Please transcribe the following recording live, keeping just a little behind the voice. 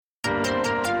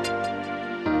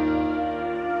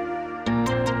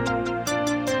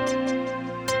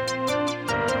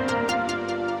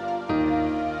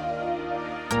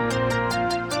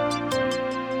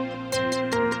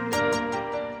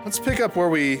pick up where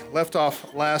we left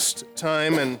off last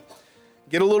time and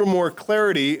get a little more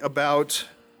clarity about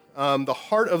the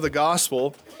heart of the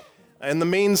gospel and the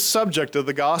main subject of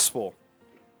the gospel.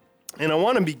 And I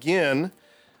want to begin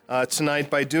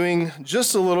tonight by doing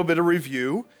just a little bit of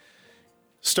review,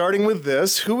 starting with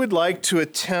this. Who would like to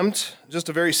attempt just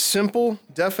a very simple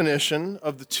definition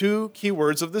of the two key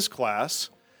words of this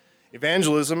class,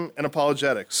 evangelism and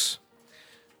apologetics?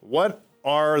 What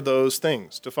are those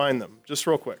things? Define them, just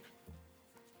real quick.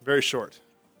 Very short.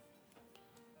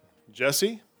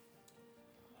 Jesse?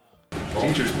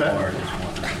 Teacher's pet?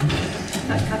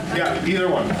 Yeah, either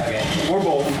one. Okay. Or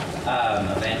both.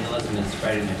 Evangelism is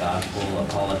spreading the gospel.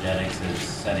 Apologetics is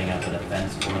setting up a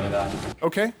defense for the gospel.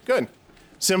 Okay, good.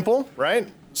 Simple, right?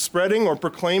 Spreading or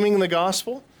proclaiming the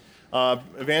gospel.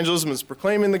 Evangelism is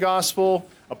proclaiming the gospel.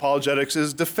 Apologetics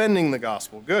is defending the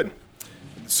gospel. Good.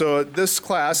 So this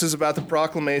class is about the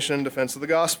proclamation and defense of the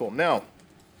gospel. Now,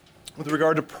 with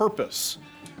regard to purpose,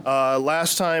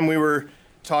 last time we were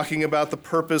talking about the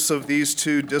purpose of these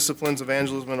two disciplines,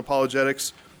 evangelism and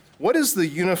apologetics. What is the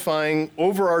unifying,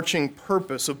 overarching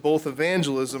purpose of both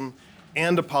evangelism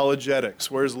and apologetics?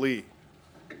 Where's Lee?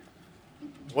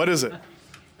 What is it?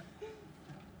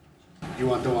 You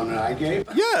want the one that I gave?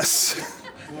 Yes!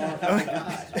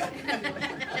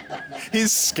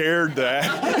 He's scared that.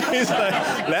 He's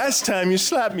like, last time you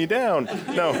slapped me down.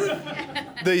 No.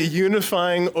 The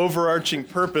unifying, overarching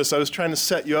purpose, I was trying to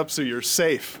set you up so you're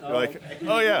safe. You're like,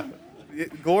 oh yeah, the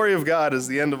glory of God is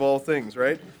the end of all things,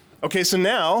 right? Okay, so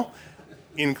now,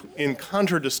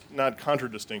 not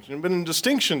contradistinction, but in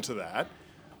distinction to that,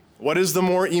 what is the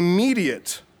more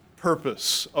immediate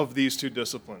purpose of these two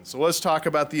disciplines? So let's talk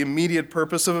about the immediate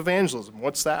purpose of evangelism.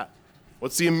 What's that?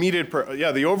 What's the immediate purpose?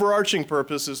 Yeah, the overarching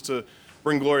purpose is to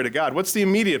bring glory to God. What's the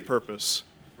immediate purpose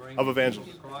of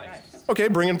evangelism? Okay,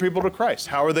 bringing people to Christ.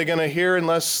 How are they going to hear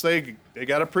unless they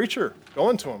got a preacher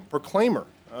going to them, proclaimer,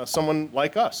 someone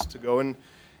like us to go and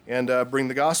bring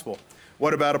the gospel?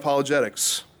 What about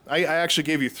apologetics? I actually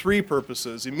gave you three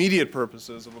purposes, immediate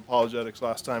purposes of apologetics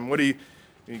last time.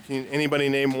 Can anybody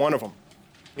name one of them?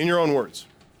 In your own words.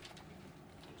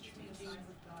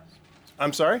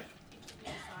 I'm sorry?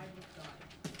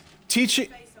 Teaching.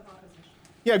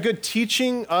 Yeah, good.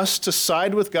 Teaching us to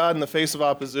side with God in the face of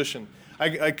opposition.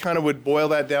 I kind of would boil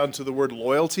that down to the word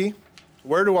loyalty.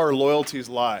 Where do our loyalties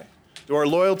lie? Do our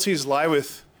loyalties lie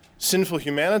with sinful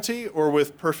humanity or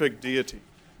with perfect deity?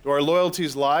 Do our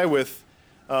loyalties lie with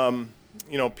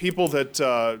people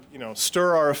that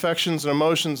stir our affections and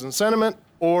emotions and sentiment,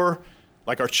 or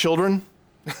like our children,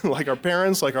 like our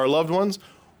parents, like our loved ones,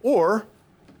 or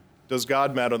does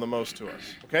God matter the most to us?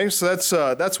 Okay, so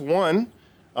that's one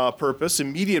purpose,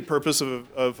 immediate purpose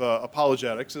of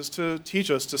apologetics is to teach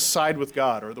us to side with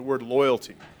God, or the word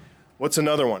loyalty. What's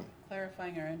another one?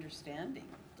 Clarifying our understanding.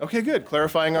 Okay, good.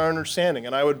 Clarifying our understanding.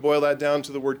 And I would boil that down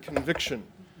to the word conviction.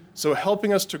 So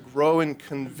helping us to grow in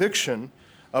conviction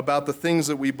about the things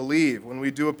that we believe. When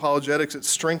we do apologetics, it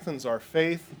strengthens our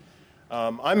faith.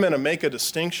 I'm going to make a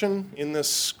distinction in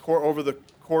this over the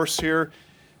course here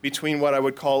between what I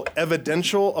would call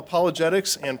evidential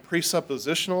apologetics and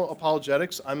presuppositional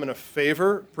apologetics. I'm going to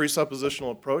favor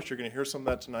presuppositional approach. You're going to hear some of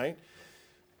that tonight.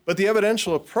 But the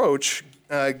evidential approach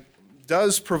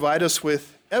does provide us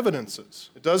with evidences.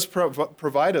 It does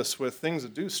provide us with things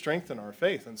that do strengthen our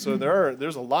faith. And so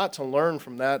there's a lot to learn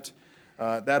from that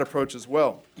approach as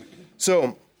well.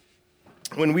 So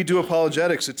when we do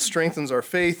apologetics, it strengthens our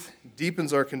faith,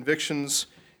 deepens our convictions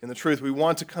in the truth. We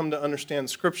want to come to understand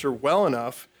Scripture well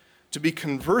enough to be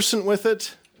conversant with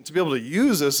it, and to be able to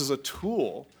use this as a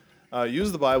tool,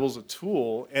 use the Bible as a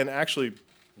tool, and actually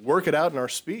work it out in our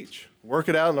speech, work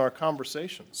it out in our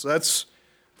conversation. So that's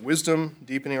wisdom,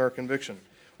 deepening our conviction.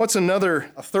 What's a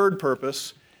third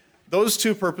purpose? Those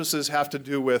two purposes have to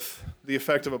do with the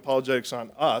effect of apologetics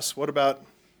on us. What about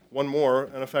one more,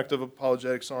 an effect of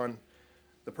apologetics on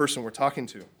the person we're talking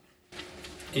to?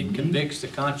 It convicts the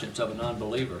conscience of an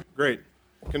unbeliever. Great.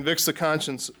 Convicts the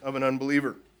conscience of an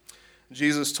unbeliever.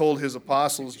 Jesus told his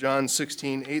apostles, John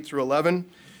 16, 8 through 11,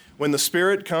 when the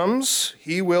Spirit comes,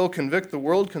 he will convict the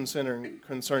world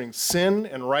concerning sin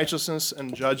and righteousness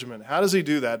and judgment. How does he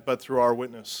do that? But through our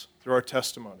witness, through our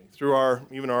testimony, through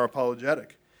even our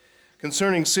apologetic.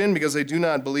 Concerning sin, because they do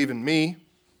not believe in me.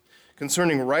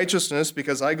 Concerning righteousness,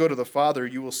 because I go to the Father,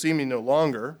 you will see me no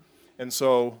longer. And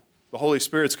so the Holy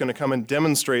Spirit's going to come and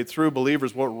demonstrate through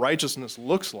believers what righteousness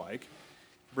looks like,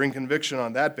 bring conviction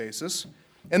on that basis.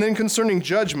 And then concerning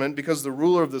judgment, because the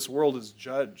ruler of this world is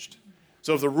judged.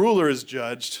 So if the ruler is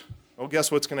judged, well,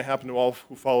 guess what's going to happen to all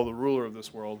who follow the ruler of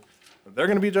this world? they're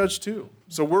going to be judged too.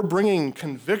 So we're bringing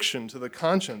conviction to the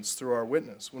conscience through our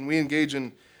witness. When we engage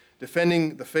in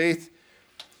defending the faith,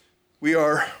 we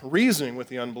are reasoning with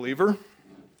the unbeliever,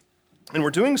 and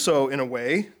we're doing so in a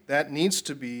way that needs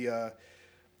to be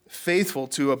faithful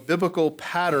to a biblical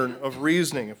pattern of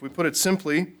reasoning. If we put it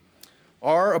simply,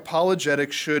 our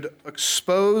apologetic should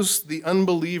expose the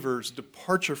unbeliever's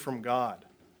departure from God.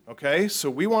 Okay? So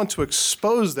we want to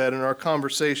expose that in our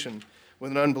conversation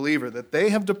with an unbeliever, that they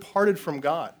have departed from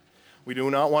God. We do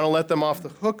not want to let them off the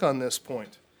hook on this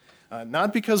point.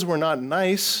 Not because we're not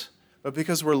nice, but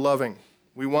because we're loving.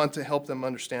 We want to help them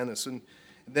understand this. And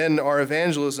then our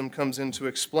evangelism comes in to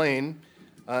explain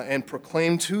and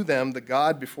proclaim to them the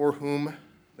God before whom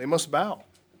they must bow,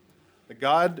 the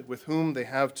God with whom they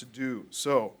have to do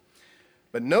so.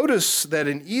 But notice that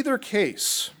in either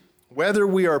case, whether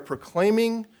we are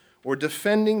proclaiming or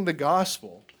defending the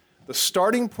gospel, the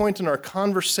starting point in our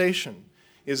conversation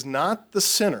is not the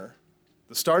sinner.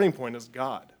 The starting point is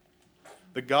God,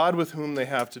 the God with whom they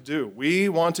have to do. We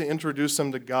want to introduce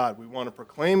them to God. We want to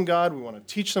proclaim God. We want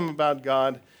to teach them about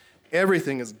God.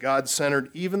 Everything is God-centered,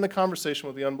 even the conversation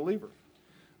with the unbeliever.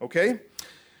 Okay?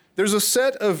 There's a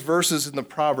set of verses in the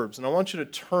Proverbs, and I want you to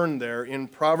turn there in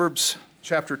Proverbs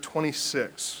chapter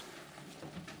 26.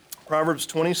 Proverbs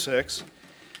 26.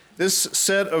 This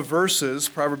set of verses,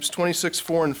 Proverbs 26,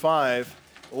 4 and 5,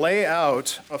 lay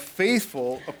out a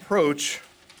faithful approach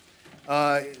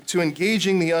to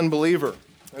engaging the unbeliever.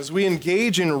 As we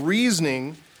engage in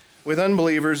reasoning with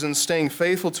unbelievers and staying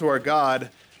faithful to our God,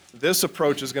 this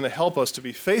approach is going to help us to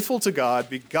be faithful to God,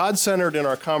 be God-centered in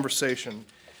our conversation,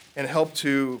 and help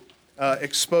to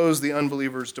expose the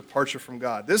unbeliever's departure from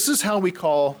God. This is how we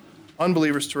call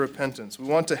unbelievers to repentance. We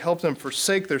want to help them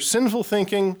forsake their sinful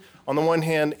thinking on the one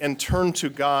hand and turn to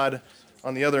God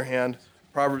on the other hand.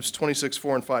 Proverbs 26,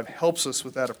 4 and 5 helps us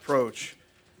with that approach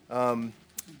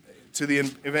to the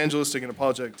evangelistic and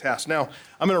apologetic task. Now,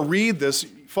 I'm going to read this.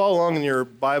 Follow along in your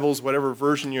Bibles, whatever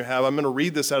version you have. I'm going to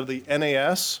read this out of the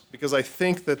NAS because I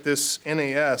think that this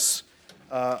NAS,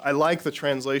 I like the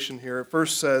translation here. It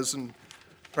first says in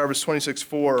Proverbs 26,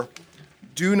 4,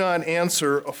 "Do not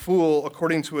answer a fool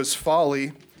according to his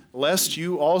folly, lest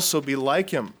you also be like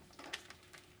him."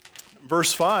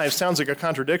 Verse 5 sounds like a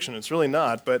contradiction. It's really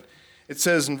not, but it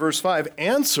says in verse 5,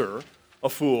 "Answer a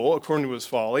fool according to his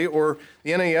folly," or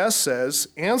the NAS says,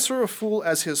 "Answer a fool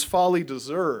as his folly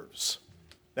deserves."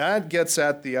 That gets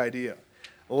at the idea.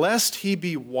 Lest he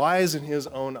be wise in his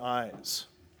own eyes.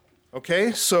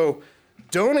 Okay, so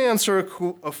don't answer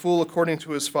a fool according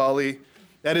to his folly.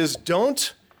 That is,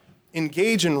 don't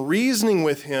engage in reasoning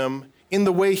with him in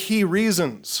the way he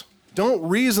reasons. Don't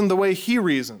reason the way he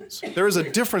reasons. There is a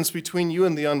difference between you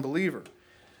and the unbeliever.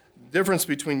 Difference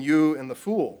between you and the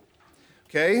fool.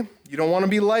 Okay? You don't want to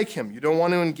be like him. You don't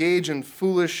want to engage in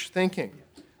foolish thinking.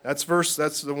 That's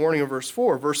the warning of verse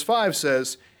 4. Verse 5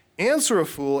 says, "Answer a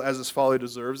fool as his folly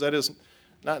deserves." That is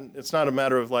it's not a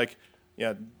matter of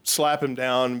slap him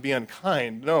down and be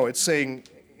unkind. No, it's saying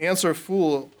answer a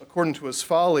fool according to his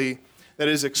folly. That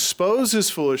is, expose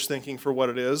his foolish thinking for what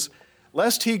it is,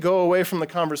 lest he go away from the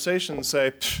conversation and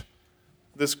say,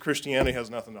 "This Christianity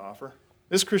has nothing to offer.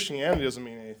 This Christianity doesn't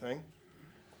mean anything."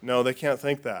 No, they can't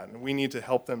think that, and we need to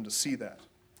help them to see that.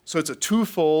 So it's a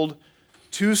twofold,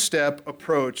 two-step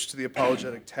approach to the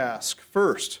apologetic task.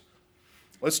 First,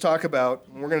 we're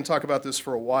going to talk about this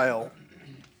for a while,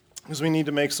 because we need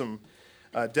to make some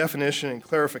definition and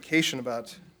clarification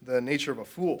about the nature of a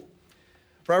fool.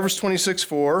 Proverbs 26,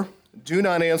 4, "Do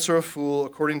not answer a fool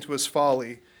according to his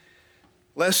folly,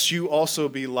 lest you also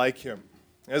be like him."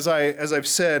 As I've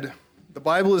said, the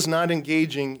Bible is not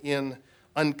engaging in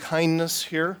unkindness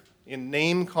here, in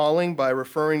name-calling by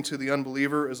referring to the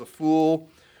unbeliever as a fool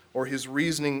or his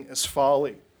reasoning as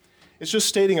folly. It's just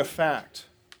stating a fact.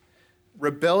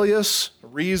 Rebellious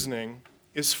reasoning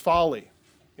is folly.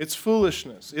 It's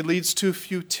foolishness. It leads to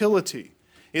futility.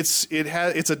 It's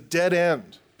a dead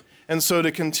end. And so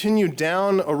to continue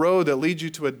down a road that leads you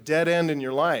to a dead end in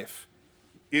your life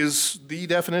is the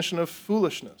definition of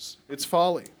foolishness. It's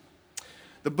folly.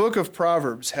 The book of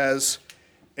Proverbs has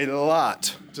a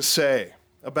lot to say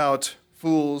about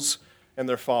fools and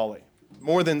their folly.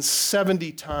 More than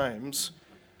 70 times,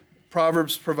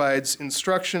 Proverbs provides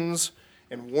instructions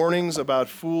and warnings about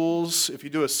fools. If you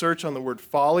do a search on the word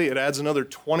folly, it adds another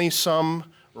 20-some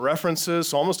references,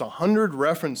 so almost 100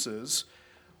 references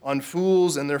on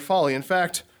fools and their folly. In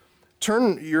fact,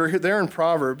 you're there in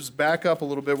Proverbs, back up a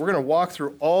little bit. We're going to walk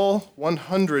through all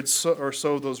 100 or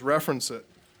so of those references.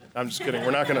 I'm just kidding.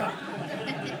 We're not going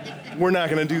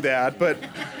to do that, but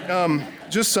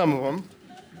just some of them.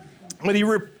 But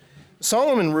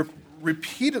Solomon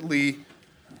repeatedly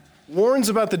warns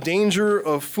about the danger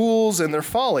of fools and their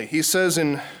folly. He says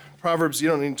in Proverbs, you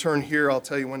don't need to turn here, I'll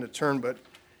tell you when to turn, but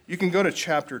you can go to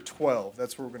chapter 12.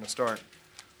 That's where we're going to start.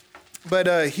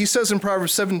 But he says in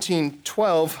Proverbs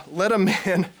 17:12,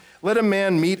 let a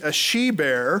man meet a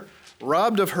she-bear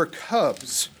robbed of her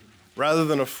cubs rather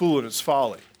than a fool in his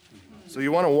folly. So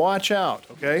you want to watch out,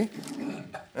 okay?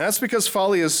 And that's because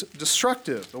folly is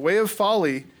destructive. The way of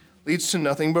folly leads to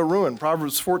nothing but ruin.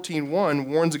 Proverbs 14:1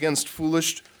 warns against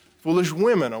foolish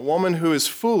women, a woman who is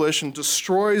foolish and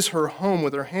destroys her home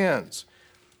with her hands.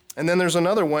 And then there's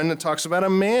another one that talks about a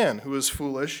man who is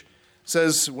foolish. It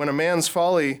says when a man's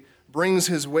folly brings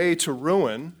his way to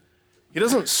ruin, he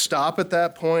doesn't stop at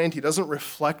that point. He doesn't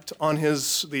reflect on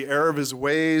the error of his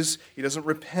ways. He doesn't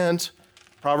repent.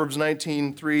 Proverbs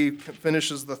 19:3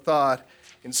 finishes the thought.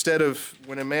 Instead of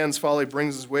when a man's folly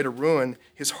brings his way to ruin,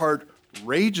 his heart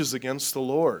rages against the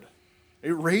Lord.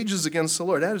 It rages against the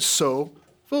Lord. That is so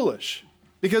foolish.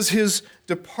 Because his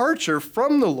departure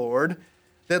from the Lord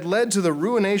that led to the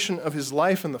ruination of his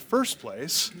life in the first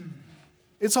place,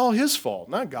 it's all his fault,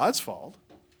 not God's fault.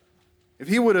 If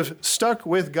he would have stuck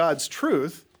with God's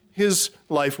truth, his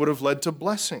life would have led to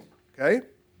blessing, okay?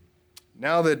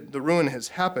 Now that the ruin has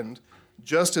happened,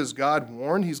 just as God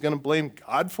warned, he's going to blame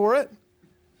God for it?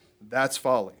 That's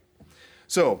folly.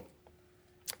 So,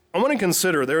 I want to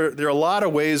consider, there are a lot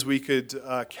of ways we could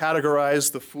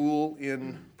categorize the fool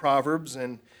in Proverbs,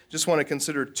 and just want to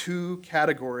consider two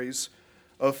categories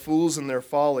of fools and their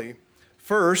folly.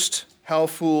 First, how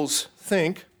fools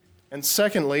think, and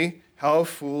secondly, how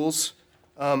fools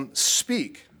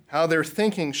speak, how their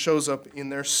thinking shows up in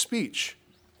their speech.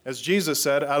 As Jesus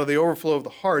said, out of the overflow of the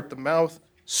heart, the mouth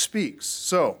speaks.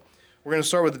 So, we're going to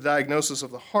start with the diagnosis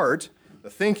of the heart, the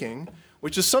thinking,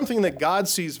 which is something that God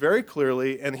sees very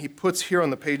clearly, and he puts here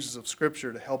on the pages of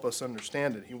Scripture to help us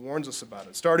understand it. He warns us about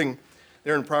it. Starting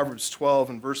there in Proverbs 12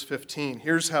 and verse 15,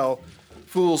 here's how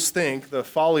fools think, the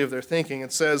folly of their thinking.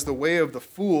 It says, the way of the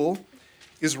fool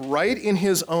is right in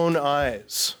his own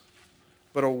eyes,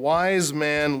 but a wise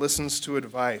man listens to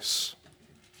advice.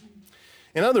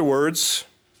 In other words,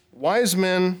 wise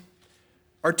men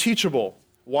are teachable.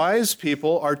 Wise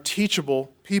people are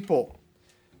teachable people.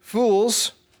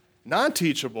 Fools, not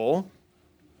teachable,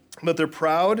 but they're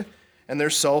proud and they're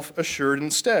self-assured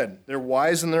instead. They're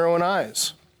wise in their own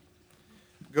eyes.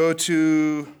 Go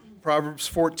to Proverbs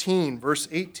 14, verse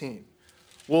 18.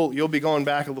 Well, you'll be going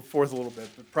back and forth a little bit,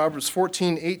 but Proverbs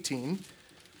 14:18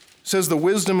 says, the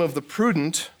wisdom of the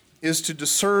prudent is to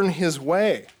discern his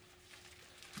way,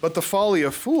 but the folly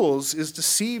of fools is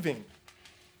deceiving.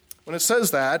 When it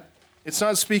says that, it's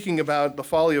not speaking about the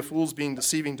folly of fools being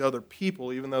deceiving to other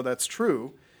people, even though that's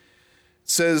true. It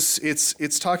says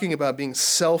it's talking about being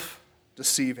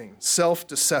self-deceiving,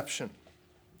 self-deception.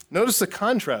 Notice the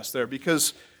contrast there,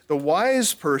 because the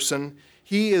wise person,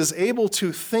 he is able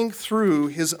to think through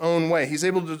his own way. He's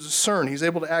able to discern. He's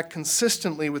able to act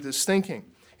consistently with his thinking.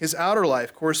 His outer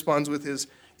life corresponds with his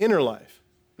inner life,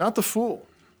 not the fool.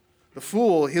 The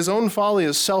fool, his own folly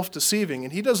is self-deceiving,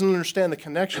 and he doesn't understand the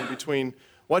connection between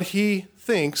what he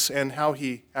thinks and how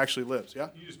he actually lives. Yeah?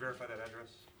 Can you just verify that address?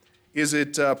 Is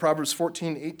it Proverbs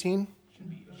 14:18?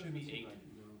 Should be 8.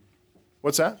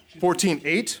 What's that?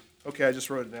 14:8? Okay, I just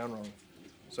wrote it down wrong.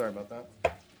 Sorry about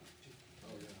that.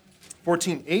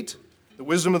 14:8. The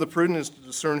wisdom of the prudent is to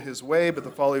discern his way, but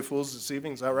the folly of fools is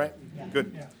deceiving. Is that right? Yeah.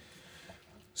 Good. Yeah.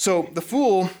 So the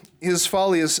fool, his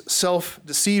folly is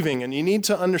self-deceiving, and you need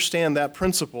to understand that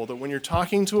principle, that when you're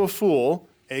talking to a fool,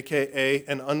 a.k.a.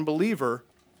 an unbeliever,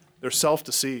 they're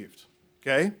self-deceived.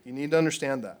 Okay? You need to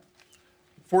understand that.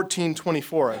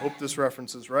 14:24, I hope this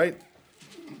reference is right.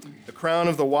 The crown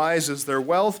of the wise is their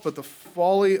wealth, but the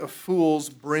folly of fools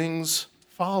brings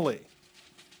folly.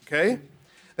 Okay?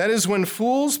 That is, when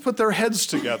fools put their heads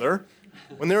together,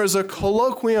 when there is a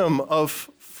colloquium of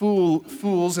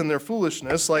fools and their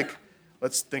foolishness, like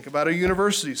let's think about a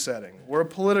university setting or a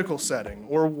political setting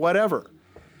or whatever,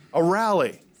 a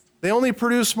rally, they only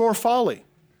produce more folly.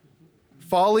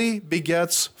 Folly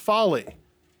begets folly.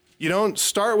 You don't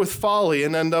start with folly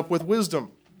and end up with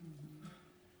wisdom.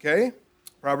 Okay?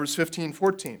 Proverbs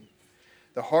 15:14.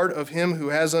 The heart of him who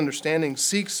has understanding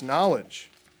seeks knowledge,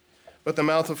 but the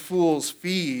mouth of fools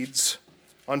feeds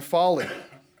on folly.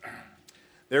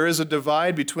 There is a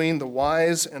divide between the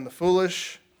wise and the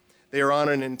foolish. They are on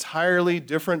an entirely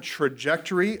different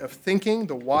trajectory of thinking.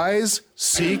 The wise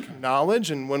seek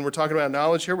knowledge, and when we're talking about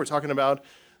knowledge here, we're talking about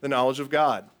the knowledge of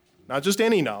God. Not just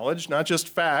any knowledge, not just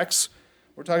facts.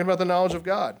 We're talking about the knowledge of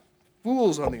God.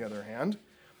 Fools, on the other hand,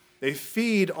 they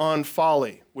feed on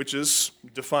folly, which is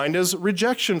defined as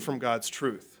rejection from God's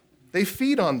truth. They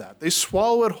feed on that. They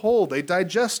swallow it whole. They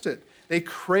digest it. They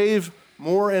crave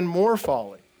more and more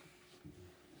folly.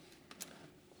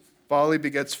 Folly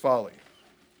begets folly.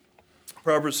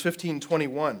 Proverbs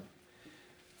 15:21.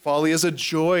 Folly is a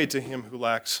joy to him who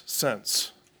lacks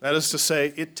sense. That is to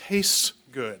say, it tastes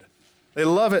good. They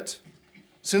love it.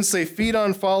 Since they feed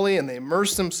on folly and they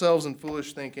immerse themselves in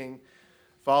foolish thinking,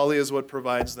 folly is what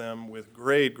provides them with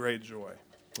great, great joy.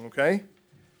 Okay?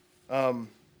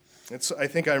 I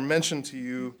think I mentioned to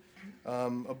you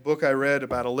a book I read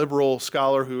about a liberal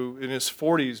scholar who in his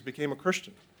 40s became a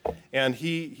Christian. And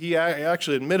he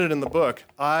actually admitted in the book,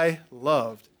 I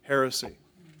loved heresy.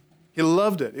 He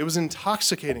loved it. It was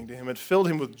intoxicating to him. It filled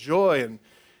him with joy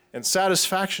and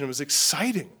satisfaction. It was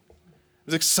exciting. It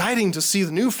was exciting to see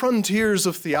the new frontiers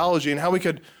of theology and how we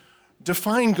could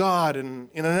define God in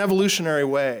an evolutionary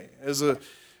way as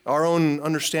our own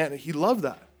understanding. He loved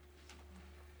that.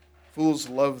 Fools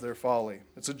love their folly.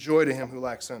 It's a joy to him who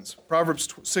lacks sense. Proverbs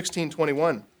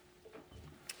 16:21.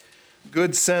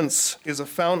 Good sense is a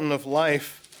fountain of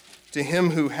life to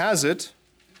him who has it,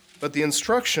 but the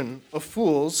instruction of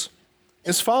fools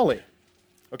is folly.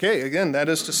 Okay, again, that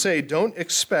is to say, don't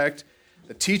expect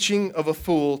the teaching of a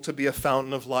fool to be a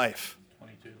fountain of life.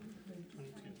 22.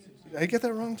 Did I get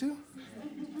that wrong too?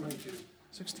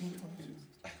 16:22.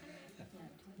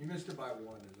 You missed it by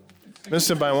one.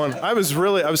 Missed it by one. I was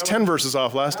 10 verses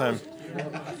off last time.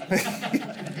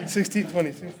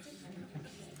 16:22.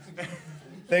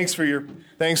 Thanks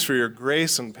for your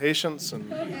grace and patience.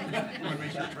 And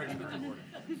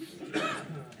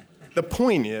the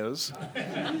point is,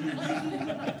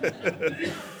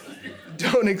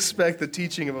 don't expect the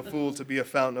teaching of a fool to be a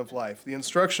fountain of life. The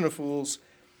instruction of fools,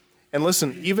 and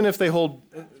listen, even if they hold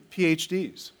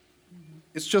PhDs,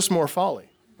 it's just more folly,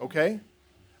 okay?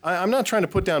 I'm not trying to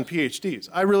put down PhDs.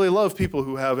 I really love people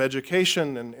who have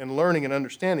education and learning and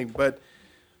understanding, but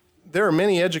there are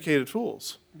many educated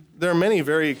fools. There are many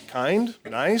very kind,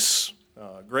 nice,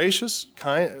 gracious,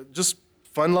 just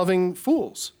fun-loving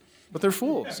fools. But they're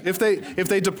fools. If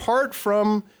they depart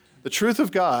from the truth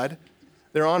of God,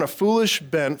 they're on a foolish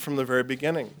bent from the very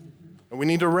beginning. And we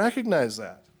need to recognize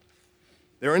that.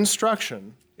 Their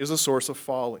instruction is a source of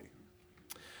folly.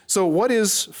 So what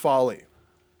is folly?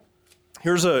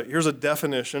 Here's a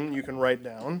definition you can write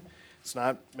down. It's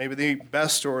not maybe the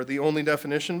best or the only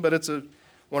definition, but it's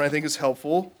one I think is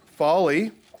helpful.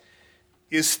 Folly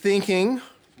is thinking,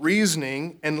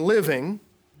 reasoning, and living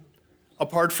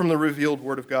apart from the revealed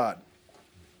Word of God.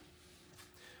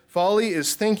 Folly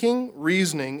is thinking,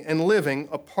 reasoning, and living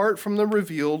apart from the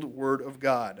revealed Word of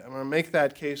God. I'm going to make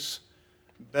that case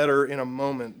better in a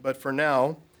moment, but for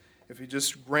now, if you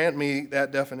just grant me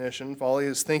that definition, folly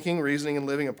is thinking, reasoning, and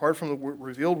living apart from the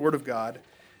revealed Word of God,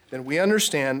 then we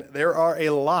understand there are a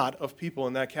lot of people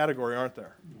in that category, aren't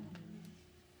there?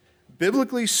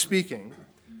 Biblically speaking,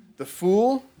 the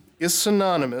fool is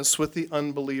synonymous with the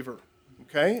unbeliever.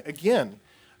 Okay? Again,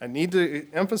 I need to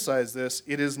emphasize this.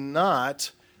 It is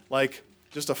not like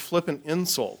just a flippant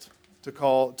insult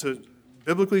to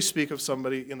biblically speak of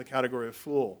somebody in the category of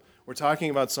fool. We're talking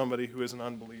about somebody who is an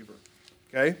unbeliever.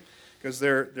 Okay? Because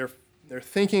they're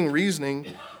thinking, reasoning,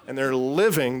 and they're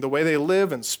living, the way they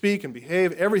live and speak and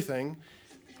behave, everything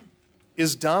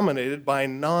is dominated by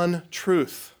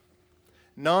non-truth.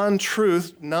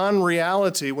 Non-truth,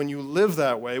 non-reality. When you live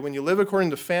that way, when you live according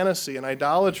to fantasy and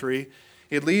idolatry,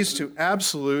 it leads to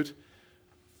absolute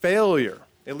failure.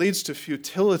 It leads to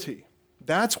futility.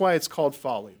 That's why it's called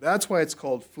folly. That's why it's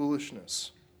called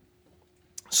foolishness.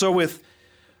 So with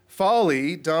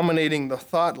folly dominating the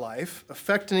thought life,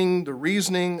 affecting the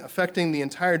reasoning, affecting the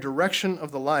entire direction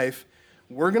of the life,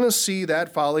 we're going to see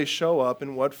that folly show up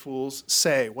in what fools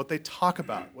say, what they talk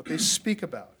about, what they speak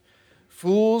about.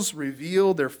 Fools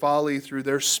reveal their folly through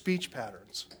their speech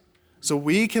patterns. So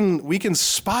we can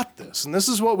spot this. And this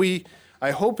is what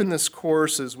I hope in this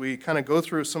course as we kind of go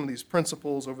through some of these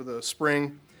principles over the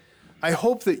spring, I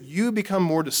hope that you become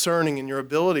more discerning in your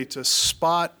ability to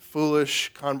spot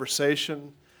foolish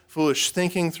conversation, foolish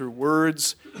thinking through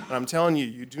words. And I'm telling you,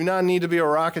 you do not need to be a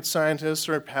rocket scientist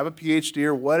or have a PhD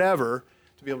or whatever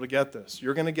to be able to get this.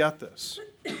 You're going to get this.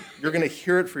 You're going to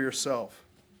hear it for yourself.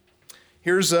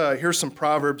 Here's some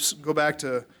Proverbs. Go back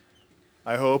to,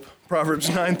 I hope, Proverbs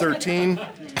 9:13.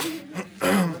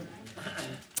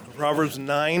 Proverbs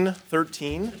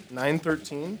 9:13.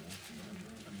 9:13.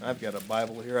 I've got a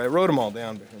Bible here. I wrote them all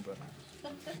down, but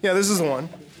yeah, this is the one.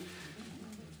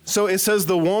 So it says,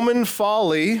 the woman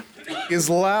folly is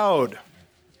loud.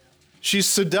 She's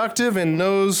seductive and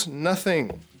knows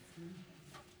nothing.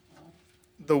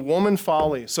 The woman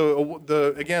folly. So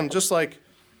again, just like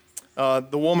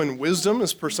The woman wisdom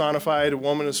is personified.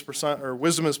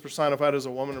 Wisdom is personified as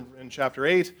a woman in chapter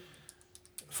 8.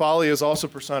 Folly is also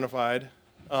personified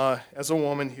as a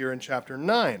woman here in chapter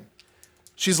 9.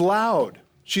 She's loud.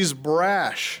 She's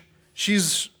brash.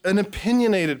 She's an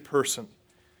opinionated person.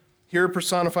 Here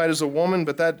personified as a woman,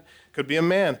 but that could be a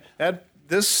man.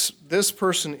 This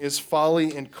person is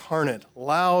folly incarnate.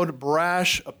 Loud,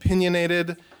 brash,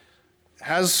 opinionated,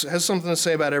 has something to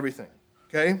say about everything.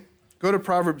 Okay? Go to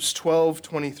Proverbs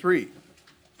 12:23.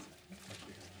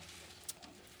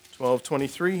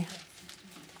 12:23.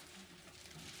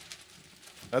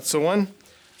 That's the one.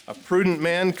 A prudent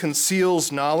man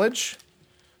conceals knowledge,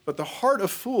 but the heart of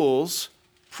fools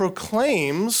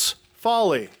proclaims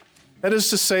folly. That is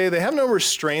to say, they have no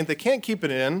restraint, they can't keep it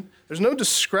in, there's no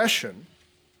discretion,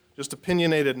 just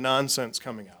opinionated nonsense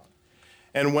coming out.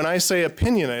 And when I say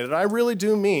opinionated, I really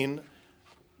do mean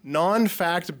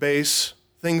non-fact-based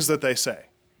things that they say.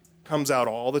 Comes out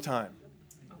all the time.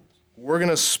 We're going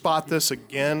to spot this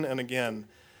again and again.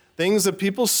 Things that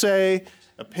people say,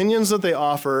 opinions that they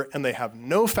offer, and they have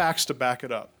no facts to back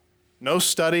it up. No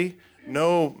study,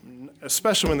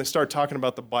 especially when they start talking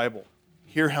about the Bible.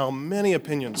 Hear how many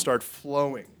opinions start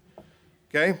flowing.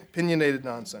 Okay? Opinionated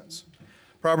nonsense.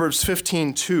 Proverbs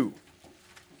 15:2.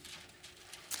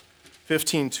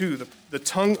 15:2. The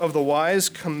tongue of the wise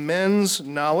commends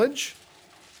knowledge,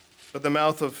 but the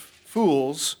mouth of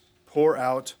fools pour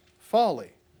out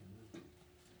folly.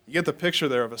 You get the picture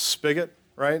there of a spigot,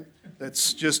 right?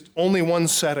 That's just only one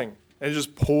setting. And it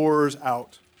just pours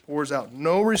out. Pours out.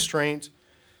 No restraint,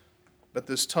 but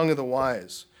this tongue of the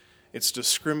wise. It's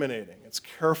discriminating. It's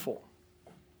careful.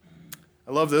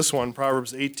 I love this one,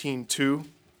 Proverbs 18:2.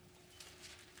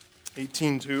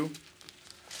 18:2.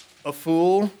 A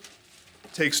fool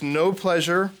takes no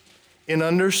pleasure in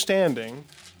understanding,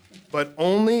 but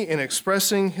only in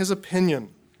expressing his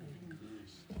opinion.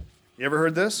 You ever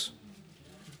heard this?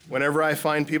 Whenever I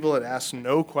find people that ask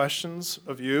no questions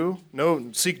of you,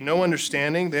 seek no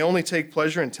understanding, they only take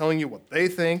pleasure in telling you what they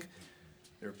think,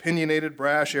 they're opinionated,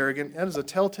 brash, arrogant, that is a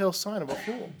telltale sign of a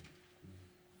fool.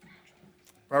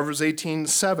 Proverbs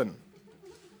 18:7.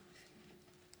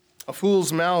 A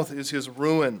fool's mouth is his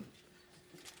ruin.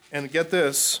 And get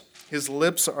this, his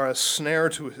lips are a snare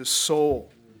to his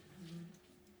soul.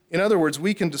 In other words,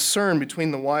 we can discern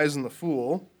between the wise and the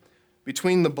fool,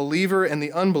 between the believer and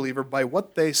the unbeliever by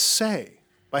what they say,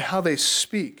 by how they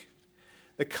speak.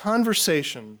 The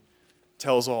conversation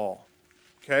tells all,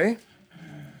 okay?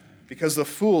 Because the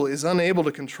fool is unable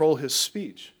to control his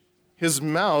speech. His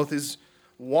mouth is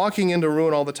walking into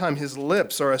ruin all the time. His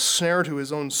lips are a snare to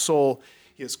his own soul.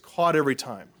 He is caught every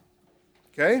time,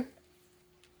 okay?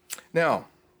 Now,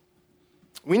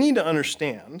 we need to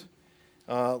understand,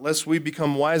 lest we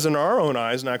become wise in our own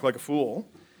eyes and act like a fool,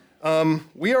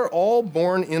 we are all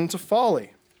born into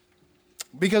folly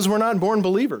because we're not born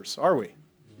believers, are we?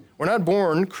 We're not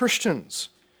born Christians.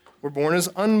 We're born as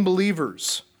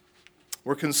unbelievers.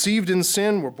 We're conceived in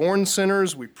sin. We're born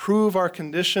sinners. We prove our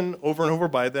condition over and over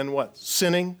by then what?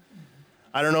 Sinning.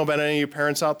 I don't know about any of you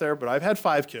parents out there, but I've had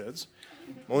 5 kids.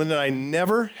 Only that I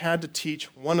never had to teach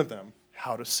one of them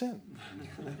how to sin.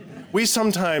 We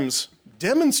sometimes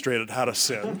demonstrated how to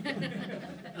sin,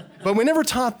 but we never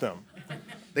taught them.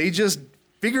 They just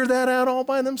figured that out all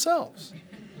by themselves.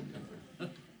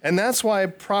 And that's why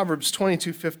Proverbs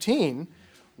 22:15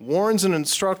 warns and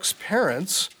instructs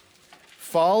parents,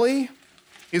 folly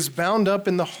is bound up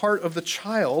in the heart of the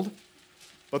child,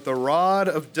 but the rod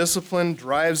of discipline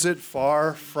drives it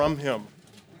far from him.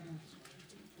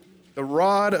 The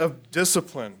rod of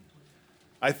discipline.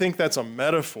 I think that's a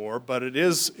metaphor, but it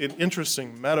is an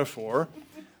interesting metaphor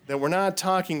that we're not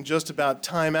talking just about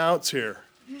timeouts here.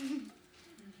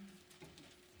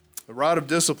 The rod of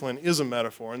discipline is a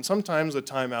metaphor, and sometimes a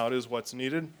timeout is what's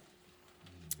needed,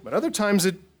 but other times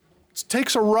it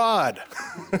takes a rod.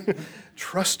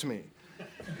 Trust me.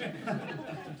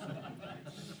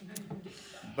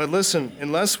 But listen,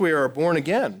 unless we are born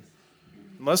again,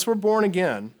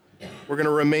 we're going to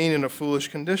remain in a foolish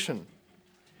condition.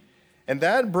 And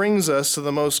that brings us to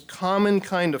the most common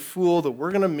kind of fool that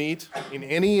we're going to meet in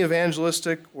any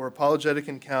evangelistic or apologetic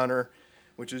encounter,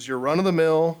 which is your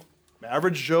run-of-the-mill,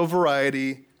 average Joe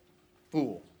variety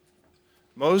fool.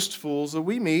 Most fools that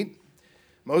we meet,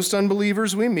 most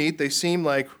unbelievers we meet, they seem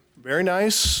like very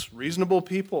nice, reasonable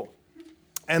people.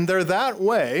 And they're that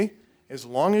way as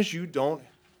long as you don't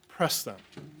press them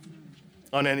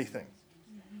on anything.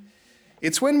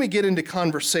 It's when we get into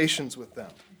conversations with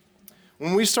them,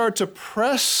 when we start to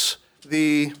press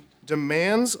the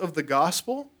demands of the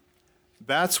gospel,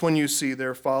 that's when you see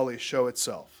their folly show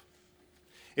itself.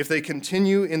 If they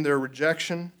continue in their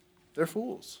rejection, They're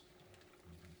fools.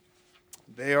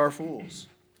 They are fools.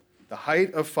 The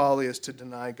height of folly is to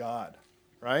deny God,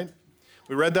 right?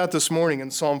 We read that this morning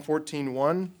in Psalm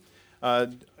 14:1.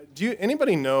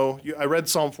 Anybody know? I read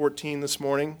Psalm 14 this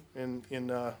morning in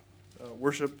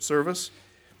worship service.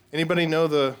 Anybody know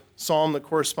the psalm that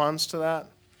corresponds to that?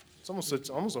 It's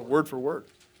almost a word for word.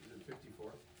 Is it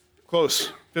 54?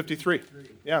 Close. 53.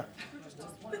 Yeah.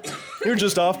 You're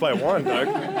just off by one, Doug.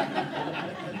 I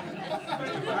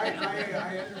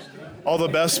understand. All the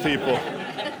best people. But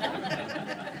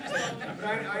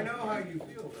I know how you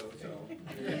feel, though, so.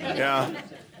 Yeah.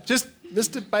 Just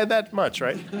missed it by that much,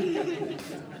 right?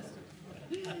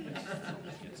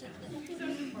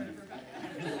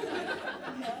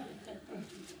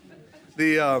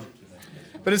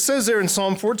 But it says there in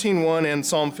Psalm 14:1 and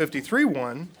Psalm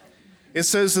 53:1, it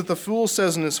says that the fool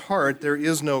says in his heart, there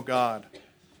is no God.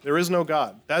 There is no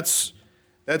God. That's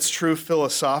true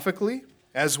philosophically,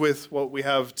 as with what we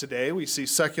have today. We see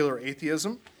secular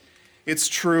atheism. It's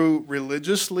true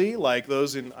religiously, like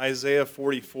those in Isaiah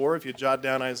 44. If you jot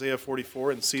down Isaiah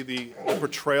 44 and see the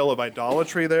portrayal of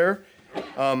idolatry there.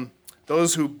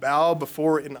 Those who bow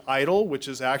before an idol, which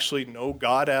is actually no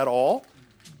God at all,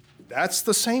 that's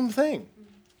the same thing.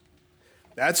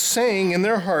 That's saying in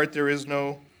their heart there is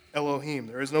no Elohim,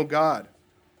 there is no God.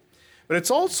 But it's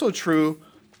also true,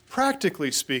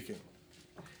 practically speaking,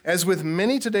 as with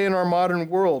many today in our modern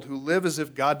world who live as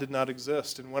if God did not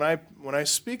exist. And when I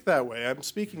speak that way, I'm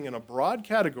speaking in a broad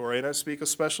category, and I speak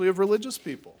especially of religious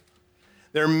people.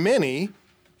 There are many,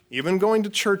 even going to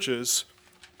churches,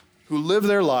 who live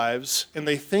their lives and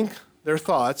they think their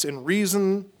thoughts and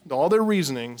reason all their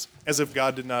reasonings as if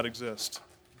God did not exist.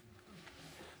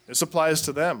 This applies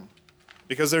to them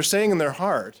because they're saying in their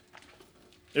heart,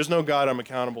 there's no God I'm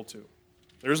accountable to.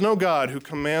 There's no God who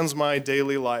commands my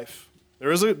daily life.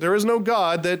 There is no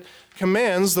God that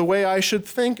commands the way I should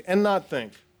think and not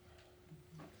think.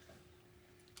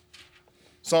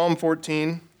 Psalm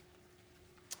 14,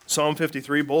 Psalm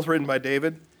 53, both written by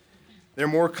David, they're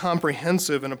more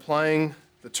comprehensive in applying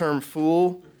the term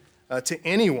fool to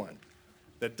anyone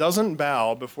that doesn't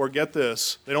bow before, get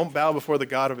this, they don't bow before the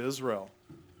God of Israel.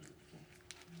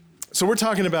 So we're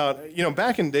talking about,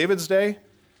 back in David's day,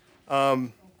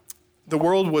 the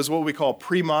world was what we call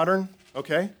pre-modern,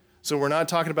 okay? So we're not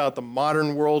talking about the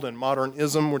modern world and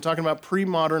modernism. We're talking about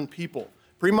pre-modern people.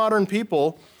 Pre-modern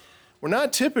people were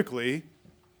not typically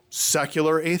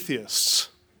secular atheists.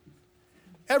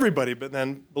 Everybody but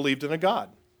then believed in a God.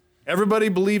 Everybody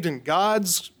believed in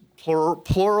gods,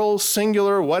 plural,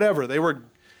 singular, whatever. They were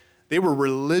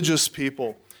religious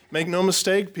people. Make no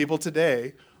mistake, people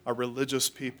today are religious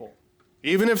people.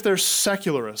 Even if they're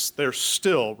secularists, they're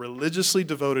still religiously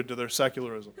devoted to their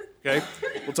secularism, okay?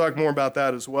 We'll talk more about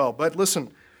that as well. But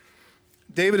listen,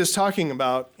 David is talking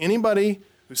about anybody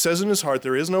who says in his heart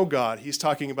there is no God. He's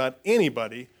talking about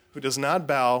anybody who does not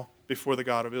bow before the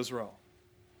God of Israel.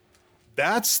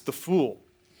 That's the fool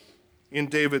in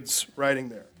David's writing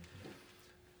there.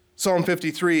 Psalm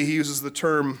 53, he uses the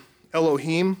term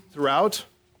Elohim throughout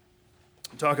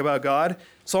to talk about God.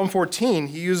 Psalm 14,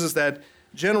 he uses that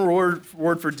general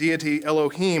word for deity,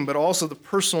 Elohim, but also the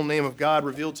personal name of God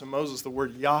revealed to Moses, the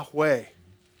word Yahweh.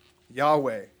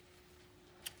 Yahweh.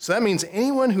 So that means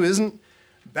anyone who isn't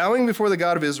bowing before the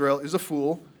God of Israel is a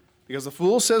fool, because the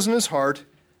fool says in his heart,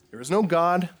 there is no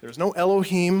God, there is no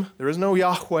Elohim, there is no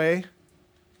Yahweh.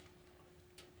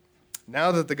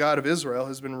 Now that the God of Israel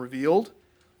has been revealed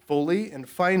fully and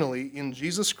finally in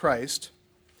Jesus Christ,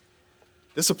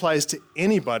 this applies to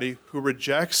anybody who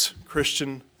rejects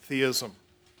Christian theism.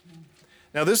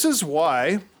 Now, this is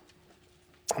why,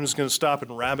 I'm just going to stop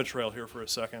and rabbit trail here for a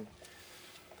second.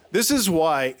 This is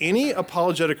why any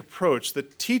apologetic approach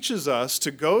that teaches us to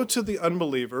go to the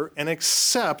unbeliever and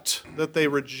accept that they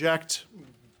reject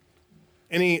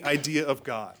any idea of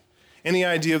God, any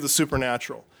idea of the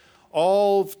supernatural,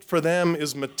 all for them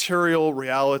is material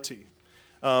reality.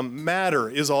 Matter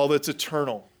is all that's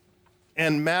eternal.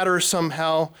 And matter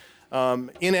somehow,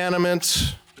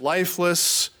 inanimate,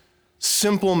 lifeless,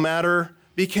 simple matter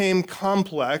became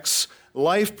complex,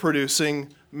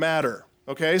 life-producing matter.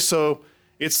 Okay, so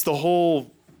it's the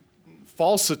whole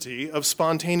falsity of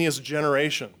spontaneous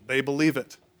generation. They believe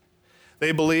it.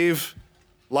 They believe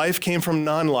life came from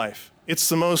non-life. It's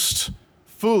the most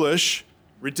foolish,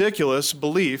 ridiculous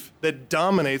belief that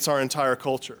dominates our entire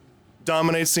culture,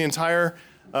 dominates the entire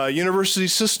university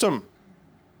system.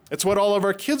 It's what all of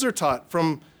our kids are taught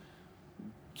from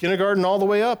kindergarten all the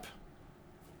way up.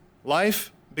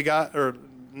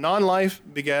 Non-life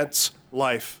begets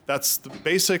life. That's the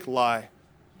basic lie,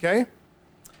 okay?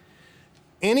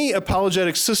 Any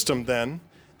apologetic system, then,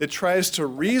 that tries to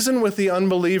reason with the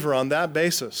unbeliever on that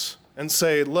basis and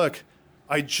say, look,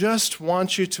 I just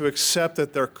want you to accept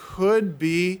that there could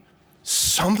be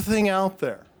something out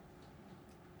there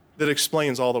that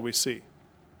explains all that we see.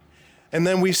 And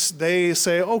then they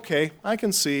say, okay, I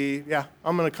can see, yeah,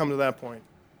 I'm going to come to that point.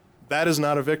 That is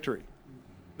not a victory.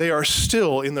 They are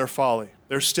still in their folly.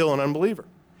 They're still an unbeliever.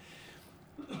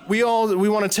 We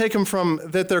want to take them from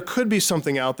that there could be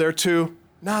something out there to,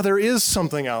 no, there is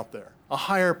something out there, a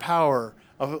higher power,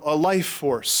 a life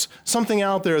force, something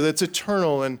out there that's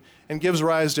eternal and gives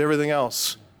rise to everything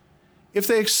else. If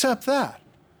they accept that,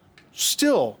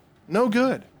 still no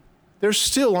good. They're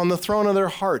still on the throne of their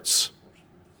hearts.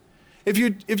 If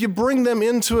you bring them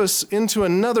into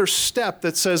another step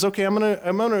that says, okay, I'm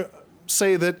gonna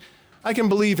say that I can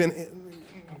believe in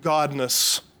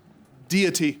godness,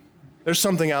 deity. There's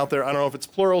something out there. I don't know if it's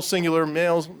plural, singular,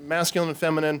 male, masculine, and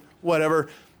feminine, whatever.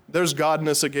 There's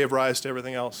godness that gave rise to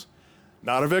everything else.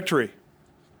 Not a victory.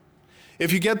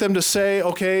 If you get them to say,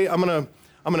 okay, I'm gonna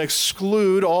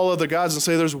exclude all other gods and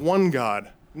say there's one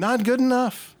God, not good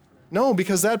enough. No,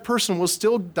 because that person will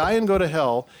still die and go to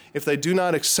hell if they do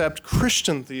not accept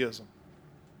Christian theism.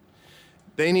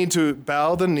 They need to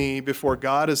bow the knee before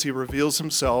God as he reveals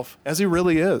himself as he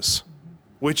really is,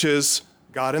 which is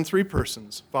God in three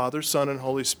persons, Father, Son, and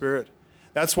Holy Spirit.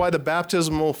 That's why the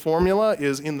baptismal formula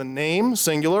is in the name,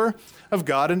 singular, of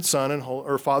God and Son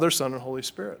or Father, Son, and Holy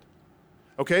Spirit.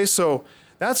 Okay, so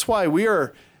that's why we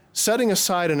are setting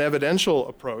aside an evidential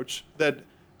approach that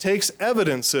takes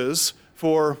evidences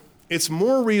for it's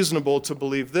more reasonable to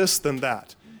believe this than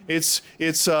that.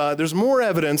 There's more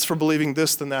evidence for believing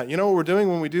this than that. You know what we're doing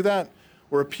when we do that?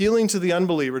 We're appealing to the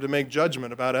unbeliever to make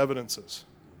judgment about evidences.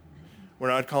 We're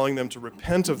not calling them to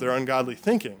repent of their ungodly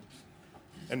thinking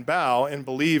and bow and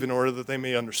believe in order that they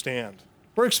may understand.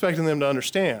 We're expecting them to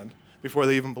understand before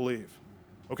they even believe.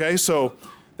 Okay, so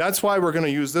that's why we're going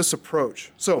to use this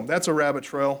approach. So that's a rabbit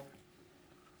trail.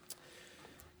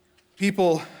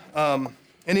 People,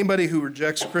 anybody who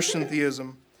rejects Christian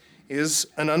theism is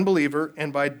an unbeliever,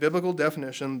 and by biblical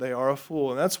definition, they are a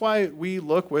fool. And that's why we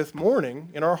look with mourning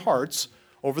in our hearts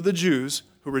over the Jews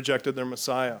who rejected their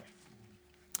Messiah.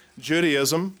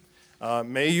 Judaism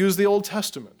may use the Old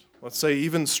Testament, let's say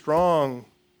even strong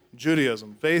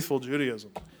Judaism, faithful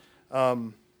Judaism,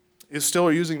 is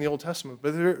still using the Old Testament.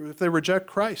 But if they reject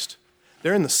Christ,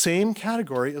 they're in the same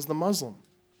category as the Muslim,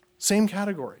 same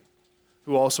category,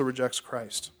 who also rejects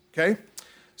Christ. Okay?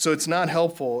 So it's not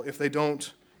helpful if they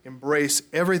don't embrace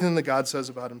everything that God says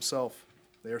about himself.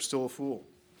 They are still a fool.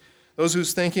 Those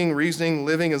whose thinking, reasoning,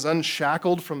 living is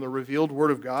unshackled from the revealed word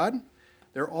of God,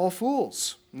 they're all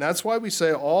fools. And that's why we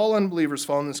say all unbelievers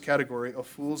fall in this category of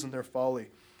fools in their folly.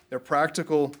 They're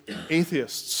practical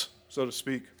atheists, so to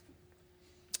speak,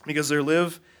 because they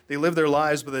live their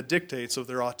lives by the dictates of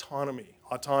their autonomy,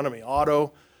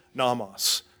 auto,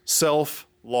 nomos,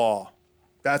 self-law.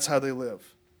 That's how they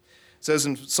live. It says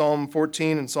in Psalm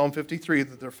 14 and Psalm 53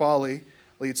 that their folly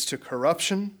leads to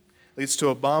corruption, leads to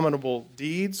abominable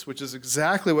deeds, which is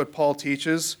exactly what Paul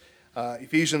teaches.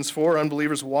 Ephesians 4,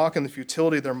 unbelievers walk in the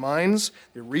futility of their minds.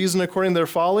 They reason according to their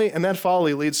folly, and that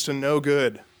folly leads to no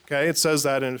good. Okay, it says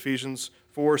that in Ephesians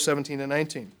 4, 17 and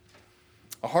 19.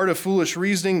 A heart of foolish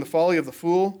reasoning, the folly of the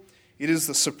fool. It is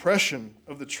the suppression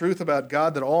of the truth about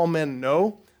God that all men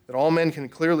know, that all men can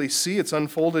clearly see. It's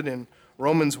unfolded in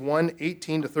Romans 1,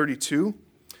 18 to 32.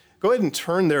 Go ahead and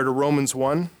turn there to Romans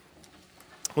 1.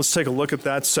 Let's take a look at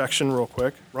that section real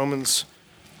quick. Romans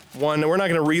 1. We're not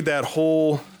going to read that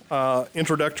whole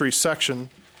introductory section,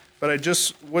 but I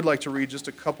just would like to read just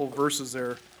a couple verses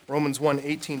there. Romans 1,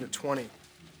 18 to 20.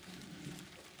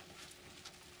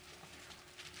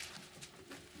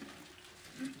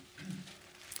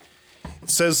 It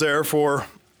says there, for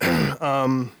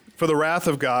the wrath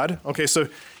of God. Okay, so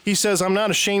he says, I'm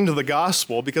not ashamed of the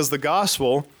gospel, because the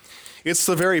gospel, it's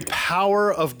the very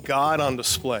power of God on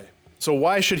display. So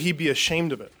why should he be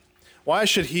ashamed of it? Why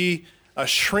should he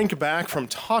shrink back from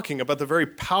talking about the very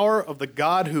power of the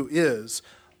God who is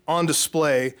on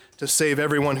display to save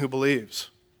everyone who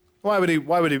believes? Why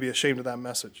would he be ashamed of that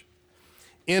message?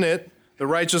 In it, the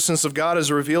righteousness of God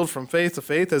is revealed from faith to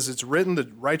faith, as it's written, the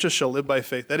righteous shall live by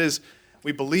faith. That is,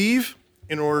 we believe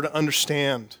in order to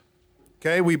understand.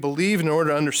 Okay, we believe in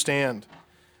order to understand.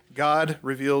 God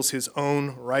reveals his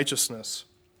own righteousness.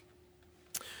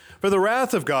 For the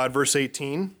wrath of God, verse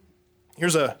 18,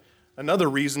 here's another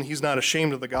reason he's not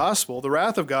ashamed of the gospel. The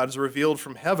wrath of God is revealed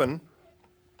from heaven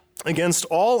against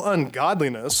all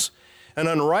ungodliness and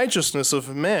unrighteousness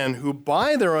of men who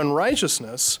by their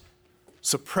unrighteousness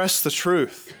suppress the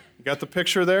truth. You got the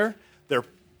picture there? They're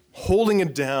holding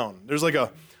it down. There's like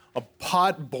a a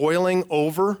pot boiling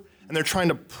over, and they're trying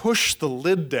to push the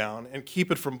lid down and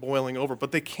keep it from boiling over,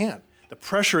 but they can't. The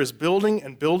pressure is building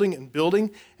and building and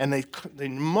building, and they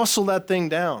muscle that thing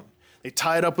down. They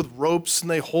tie it up with ropes and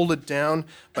they hold it down,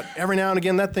 but every now and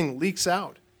again that thing leaks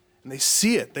out. And they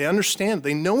see it, they understand,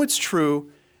 they know it's true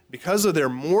because of their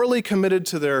morally committed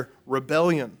to their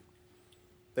rebellion.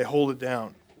 They hold it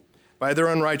down. By their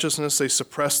unrighteousness, they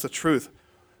suppress the truth.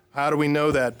 How do we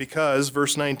know that? Because,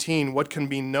 verse 19, what can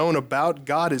be known about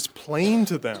God is plain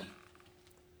to them.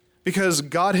 Because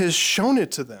God has shown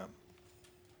it to them.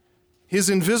 His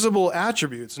invisible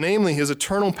attributes, namely his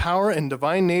eternal power and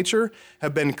divine nature,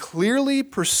 have been clearly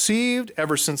perceived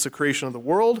ever since the creation of the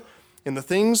world in the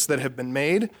things that have been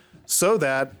made, so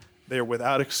that they are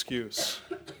without excuse.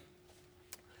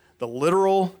 The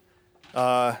literal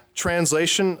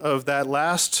translation of that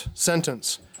last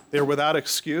sentence, they are without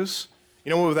excuse. You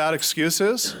know what without excuse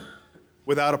is?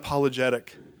 Without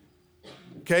apologetic.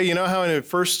 Okay, you know how in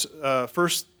First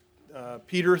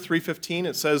Peter 3:15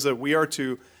 it says that we are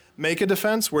to make a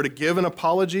defense, we're to give an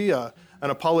apology, an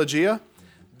apologia.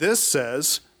 This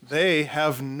says they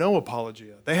have no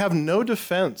apologia. They have no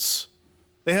defense.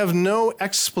 They have no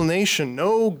explanation,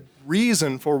 no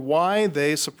reason for why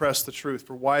they suppress the truth,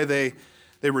 for why they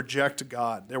reject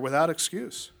God. They're without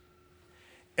excuse.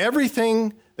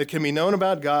 Everything that can be known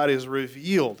about God is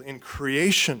revealed in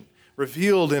creation,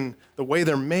 revealed in the way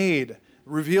they're made,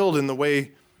 revealed in the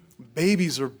way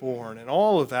babies are born and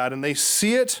all of that, and they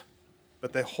see it,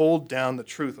 but they hold down the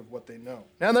truth of what they know.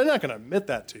 Now, they're not going to admit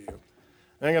that to you.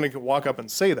 They're not going to walk up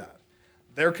and say that.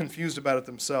 They're confused about it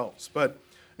themselves. But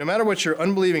no matter what your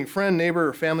unbelieving friend, neighbor,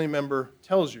 or family member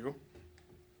tells you,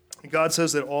 God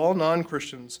says that all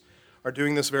non-Christians are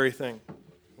doing this very thing.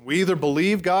 We either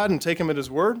believe God and take him at his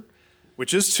word,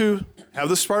 which is to have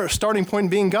the starting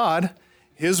point being God,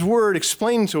 his word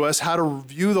explaining to us how to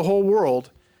view the whole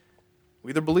world.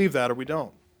 We either believe that or we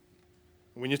don't.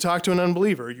 When you talk to an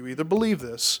unbeliever, you either believe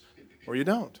this or you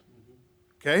don't.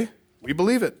 Okay? We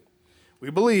believe it. We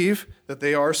believe that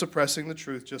they are suppressing the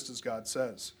truth just as God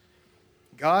says.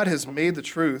 God has made the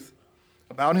truth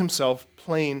about himself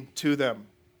plain to them.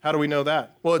 How do we know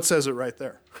that? Well, it says it right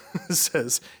there. It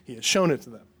says he has shown it to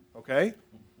them. Okay?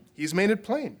 He's made it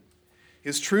plain.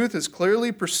 His truth is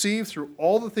clearly perceived through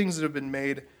all the things that have been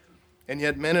made, and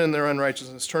yet men in their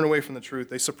unrighteousness turn away from the truth.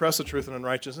 They suppress the truth in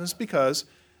unrighteousness because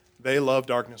they love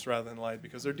darkness rather than light,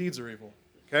 because their deeds are evil.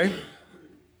 Okay?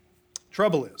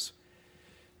 Trouble is,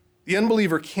 the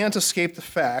unbeliever can't escape the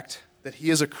fact that he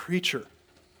is a creature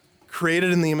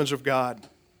created in the image of God.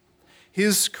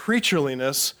 His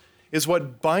creatureliness is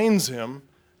what binds him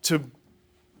to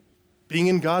being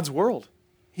in God's world.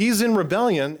 He's in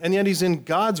rebellion, and yet he's in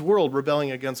God's world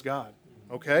rebelling against God.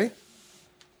 Okay?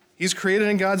 He's created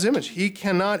in God's image. He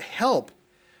cannot help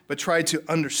but try to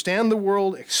understand the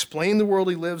world, explain the world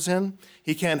he lives in.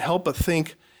 He can't help but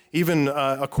think, even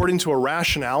according to a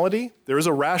rationality. There is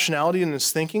a rationality in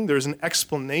his thinking. There's an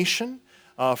explanation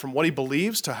from what he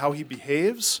believes to how he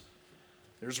behaves.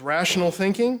 There's rational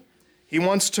thinking. He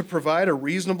wants to provide a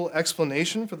reasonable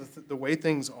explanation for the way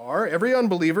things are. Every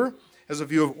unbeliever has a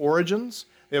view of origins.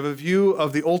 They have a view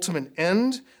of the ultimate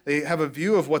end. They have a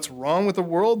view of what's wrong with the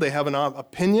world. They have an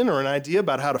opinion or an idea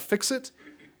about how to fix it.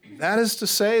 That is to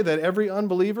say that every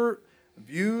unbeliever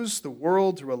views the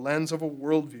world through a lens of a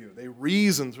worldview. They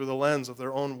reason through the lens of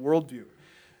their own worldview.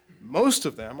 Most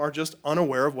of them are just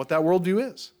unaware of what that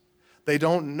worldview is. They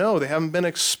don't know. They haven't been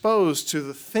exposed to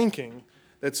the thinking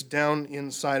that's down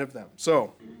inside of them.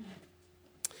 So,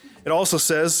 it also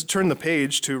says, turn the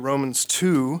page to Romans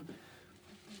 2,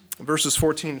 verses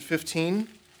 14 and 15.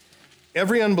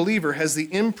 Every unbeliever has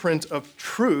the imprint of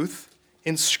truth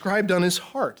inscribed on his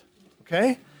heart.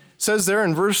 Okay? It says there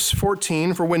in verse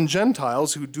 14, for when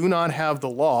Gentiles who do not have the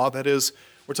law, that is,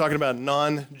 we're talking about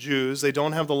non-Jews, they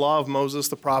don't have the law of Moses,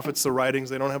 the prophets, the writings,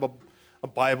 they don't have a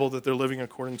Bible that they're living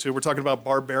according to. We're talking about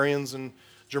barbarians in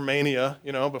Germania,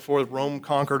 before Rome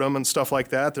conquered them and stuff like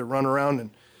that. They run around and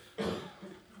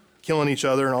killing each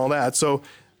other and all that. So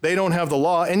they don't have the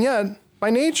law, and yet, by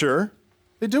nature,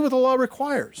 they do what the law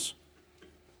requires.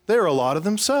 They're a law to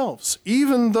themselves,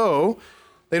 even though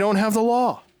they don't have the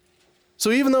law.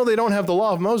 So even though they don't have the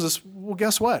law of Moses, well,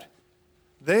 guess what?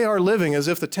 They are living as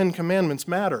if the Ten Commandments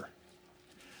matter.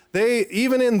 They,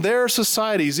 even in their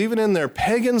societies, even in their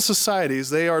pagan societies,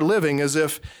 they are living as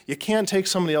if you can't take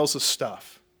somebody else's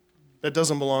stuff that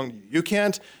doesn't belong to you. You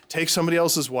can't take somebody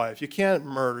else's wife. You can't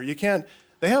murder.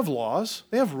 They have laws.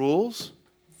 They have rules.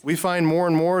 We find more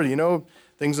and more,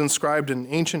 things inscribed in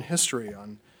ancient history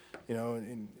on,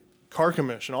 in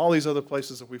Carchemish and all these other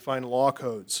places that we find law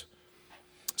codes.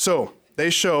 So, They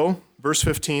show, verse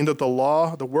 15, that the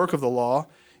work of the law,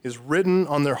 is written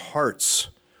on their hearts,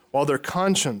 while their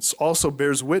conscience also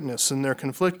bears witness, and their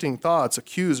conflicting thoughts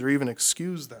accuse or even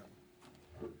excuse them.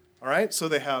 All right, so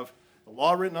they have the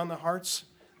law written on their hearts.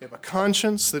 They have a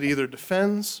conscience that either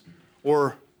defends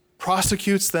or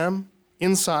prosecutes them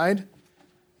inside.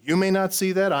 You may not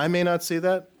see that. I may not see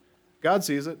that. God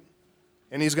sees it,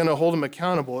 and he's going to hold them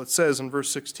accountable. It says in verse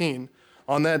 16,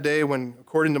 on that day when,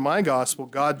 according to my gospel,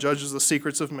 God judges the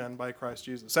secrets of men by Christ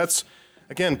Jesus. That's,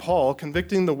 again, Paul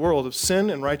convicting the world of sin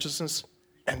and righteousness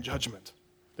and judgment.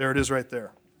 There it is right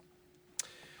there.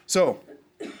 So,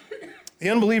 the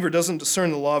unbeliever doesn't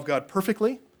discern the law of God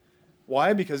perfectly.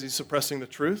 Why? Because he's suppressing the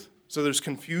truth. So there's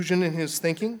confusion in his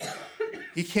thinking.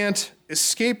 He can't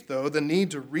escape, though, the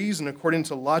need to reason according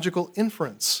to logical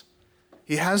inference.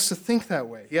 He has to think that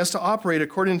way. He has to operate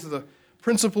according to the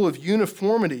principle of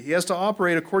uniformity. He has to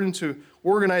operate according to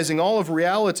organizing all of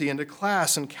reality into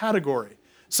class and category,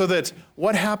 so that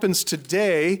what happens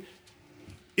today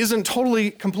isn't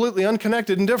totally, completely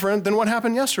unconnected and different than what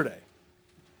happened yesterday.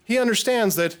 He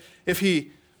understands that if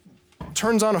he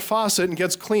turns on a faucet and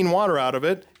gets clean water out of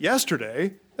it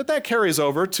yesterday, that carries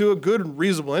over to a good,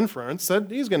 reasonable inference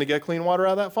that he's going to get clean water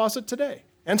out of that faucet today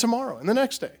and tomorrow and the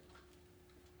next day.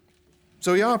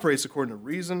 So he operates according to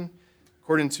reason,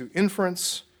 according to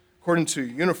inference, according to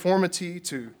uniformity,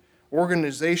 to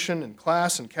organization and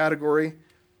class and category.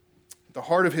 At the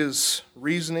heart of his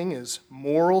reasoning is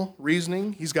moral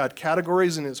reasoning. He's got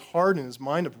categories in his heart and his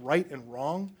mind of right and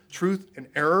wrong, truth and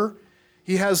error.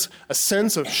 He has a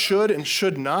sense of should and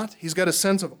should not. He's got a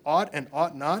sense of ought and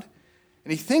ought not.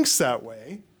 And he thinks that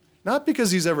way, not because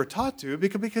he's ever taught to,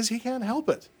 because he can't help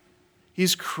it.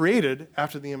 He's created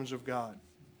after the image of God.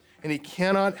 And he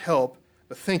cannot help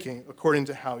but thinking according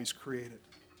to how he's created.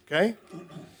 Okay?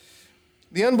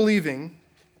 The unbelieving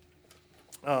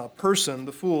person,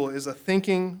 the fool, is a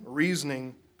thinking,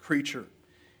 reasoning creature.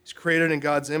 He's created in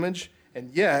God's image,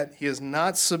 and yet he is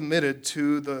not submitted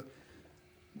to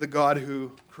the God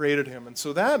who created him. And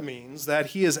so that means that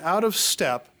he is out of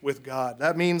step with God.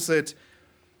 That means that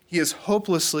he is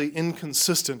hopelessly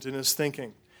inconsistent in his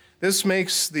thinking. This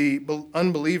makes the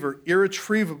unbeliever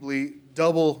irretrievably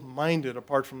double-minded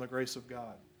apart from the grace of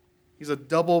God. He's a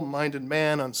double-minded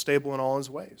man, unstable in all his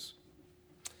ways.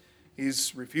 He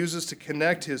refuses to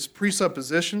connect his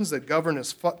presuppositions that govern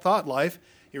his thought life.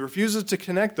 He refuses to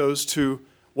connect those to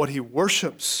what he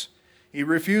worships. He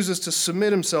refuses to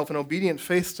submit himself in obedient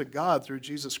faith to God through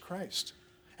Jesus Christ.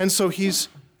 And so he's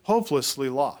hopelessly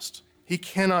lost. He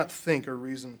cannot think or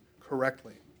reason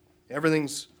correctly.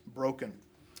 Everything's broken.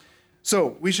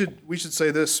 So we should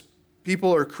say this.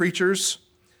 People are creatures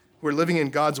who are living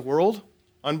in God's world.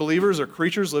 Unbelievers are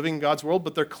creatures living in God's world,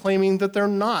 but they're claiming that they're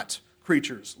not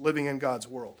creatures living in God's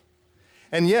world.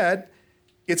 And yet,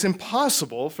 it's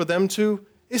impossible for them to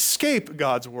escape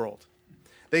God's world.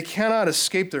 They cannot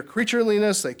escape their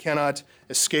creatureliness. They cannot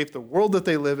escape the world that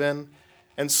they live in.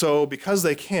 And so, because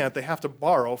they can't, they have to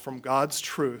borrow from God's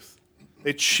truth.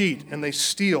 They cheat and they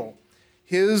steal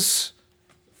his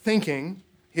thinking,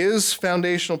 his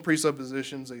foundational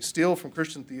presuppositions. They steal from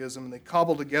Christian theism, and they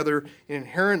cobble together an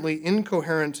inherently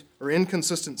incoherent or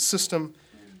inconsistent system,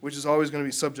 which is always going to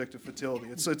be subject to futility.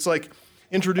 It's like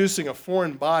introducing a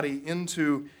foreign body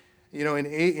into, an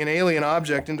alien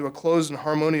object into a closed and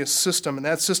harmonious system, and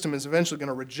that system is eventually going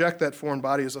to reject that foreign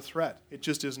body as a threat. It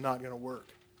just is not going to work.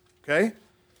 Okay?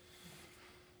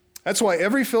 That's why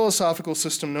every philosophical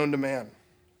system known to man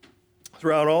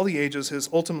throughout all the ages has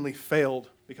ultimately failed,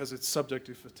 because it's subject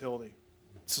to futility.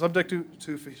 It's subject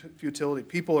to futility.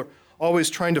 People are always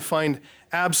trying to find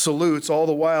absolutes, all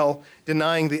the while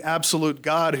denying the absolute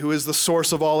God who is the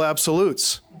source of all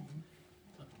absolutes.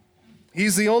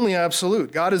 He's the only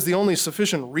absolute. God is the only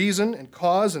sufficient reason and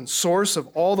cause and source of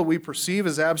all that we perceive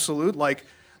as absolute, like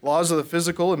laws of the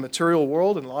physical and material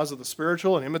world and laws of the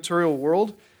spiritual and immaterial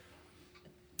world.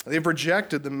 They've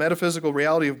rejected the metaphysical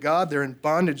reality of God. They're in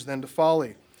bondage then to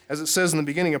folly. As it says in the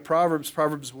beginning of Proverbs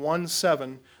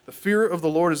 1:7, the fear of the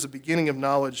Lord is the beginning of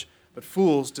knowledge, but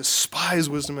fools despise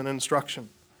wisdom and instruction.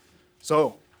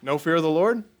 So, no fear of the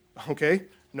Lord? Okay,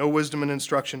 no wisdom and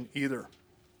instruction either.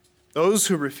 Those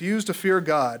who refuse to fear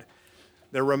God,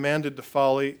 they're remanded to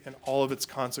folly and all of its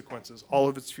consequences, all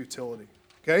of its futility.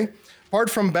 Okay? Apart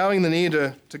from bowing the knee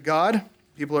to God,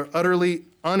 people are utterly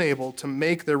unable to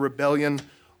make their rebellion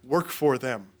work for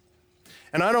them.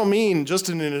 And I don't mean just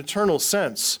in an eternal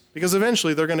sense, because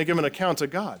eventually they're going to give an account to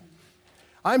God.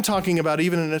 I'm talking about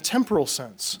even in a temporal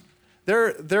sense.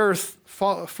 Their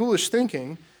foolish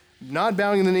thinking, not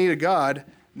bowing the knee to God,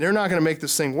 they're not going to make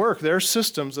this thing work. Their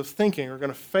systems of thinking are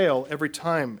going to fail every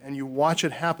time, and you watch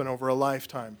it happen over a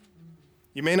lifetime.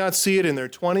 You may not see it in their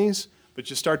 20s, but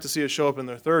you start to see it show up in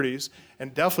their 30s,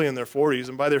 and definitely in their 40s,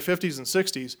 and by their 50s and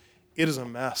 60s, it is a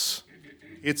mess.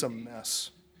 It's a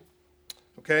mess.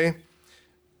 Okay?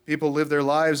 People live their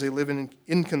lives, they live in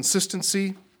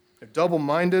inconsistency, they're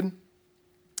double-minded,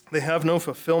 they have no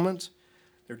fulfillment,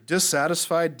 they're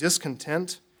dissatisfied,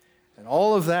 discontent, and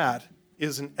all of that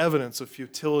is an evidence of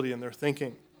futility in their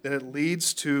thinking, that it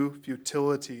leads to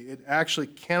futility. It actually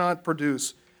cannot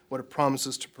produce what it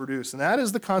promises to produce, and that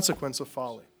is the consequence of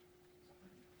folly,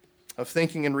 of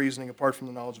thinking and reasoning apart from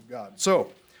the knowledge of God.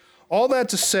 So, all that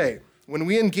to say, when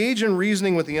we engage in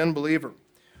reasoning with the unbeliever,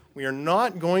 we are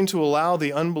not going to allow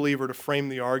the unbeliever to frame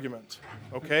the argument.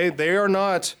 Okay? They are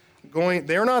not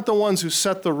the ones who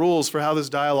set the rules for how this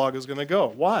dialogue is going to go.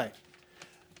 Why?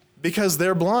 Because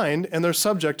they're blind and they're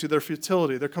subject to their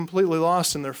futility. They're completely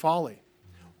lost in their folly.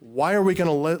 Why are we going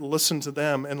to listen to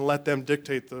them and let them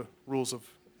dictate the rules of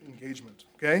engagement?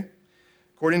 Okay?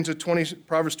 According to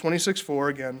Proverbs 26:4,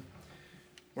 again,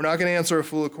 we're not going to answer a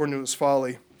fool according to his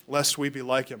folly, lest we be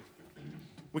like him.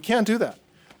 We can't do that.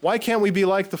 Why can't we be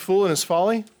like the fool in his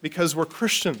folly? Because we're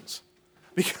Christians.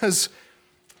 Because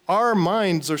our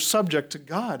minds are subject to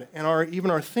God, and even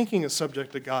our thinking is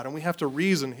subject to God, and we have to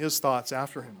reason his thoughts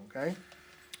after him, okay?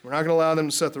 We're not going to allow them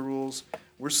to set the rules.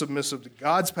 We're submissive to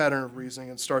God's pattern of reasoning,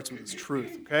 and it starts with his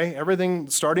truth, okay? Everything,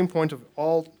 the starting point of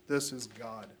all this is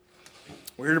God.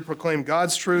 We're here to proclaim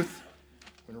God's truth.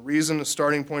 We're going to reason the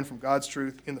starting point from God's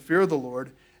truth in the fear of the Lord,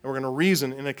 and we're going to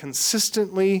reason in a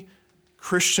consistently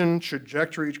Christian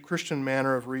trajectory, Christian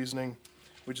manner of reasoning,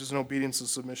 which is an obedience and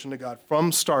submission to God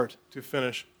from start to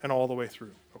finish and all the way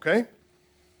through. Okay?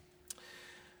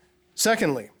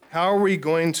 Secondly, how are we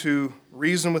going to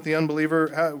reason with the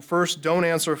unbeliever? First, don't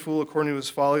answer a fool according to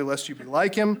his folly, lest you be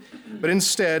like him. But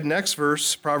instead, next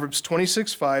verse, Proverbs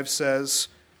 26:5 says,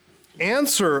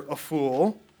 answer a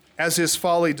fool as his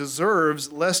folly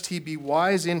deserves, lest he be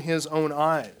wise in his own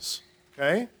eyes.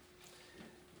 Okay?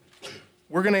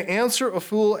 We're going to answer a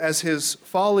fool as his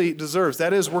folly deserves.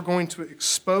 That is, we're going to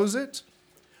expose it.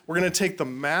 We're going to take the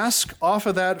mask off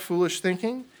of that foolish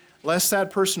thinking, lest that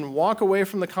person walk away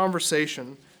from the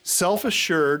conversation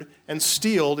self-assured and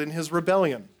steeled in his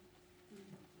rebellion.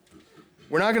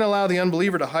 We're not going to allow the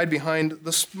unbeliever to hide behind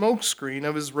the smokescreen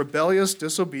of his rebellious,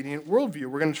 disobedient worldview.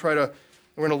 We're going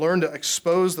to learn to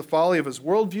expose the folly of his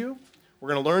worldview. We're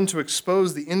going to learn to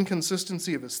expose the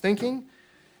inconsistency of his thinking.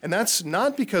 And that's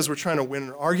not because we're trying to win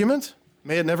an argument.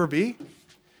 May it never be.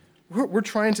 We're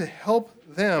trying to help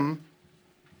them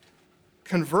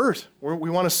convert.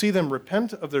 We want to see them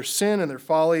repent of their sin and their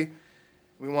folly.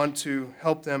 We want to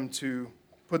help them to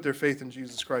put their faith in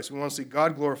Jesus Christ. We want to see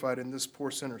God glorified and this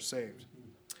poor sinner saved.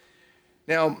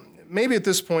 Now, maybe at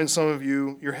this point, some of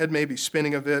you, your head may be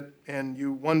spinning a bit, and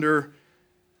you wonder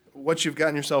what you've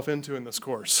gotten yourself into in this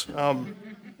course.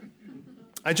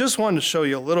 I just wanted to show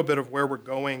you a little bit of where we're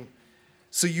going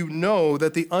so you know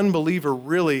that the unbeliever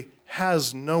really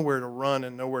has nowhere to run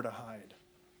and nowhere to hide.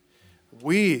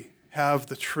 We have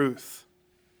the truth.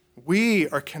 We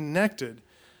are connected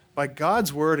by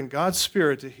God's word and God's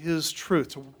spirit to his truth,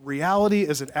 to reality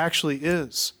as it actually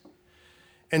is.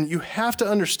 And you have to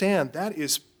understand that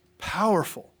is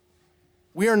powerful.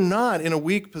 We are not in a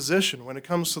weak position when it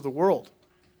comes to the world.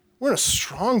 We're in a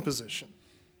strong position.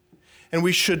 And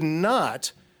we should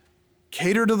not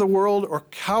cater to the world or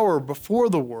cower before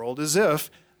the world as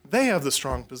if they have the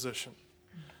strong position.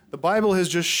 The Bible has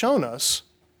just shown us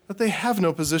that they have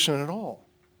no position at all.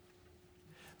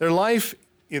 Their life,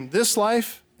 in this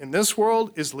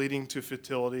world, is leading to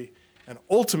futility, and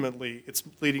ultimately it's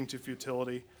leading to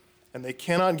futility, and they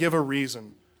cannot give a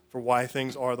reason for why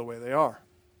things are the way they are.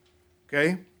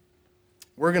 Okay?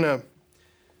 We're going to,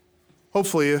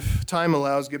 hopefully, if time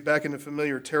allows, get back into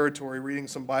familiar territory, reading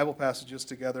some Bible passages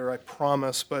together, I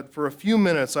promise. But for a few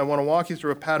minutes, I want to walk you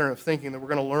through a pattern of thinking that we're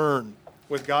going to learn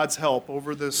with God's help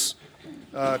over this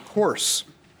course.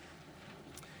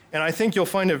 And I think you'll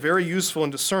find it very useful in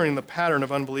discerning the pattern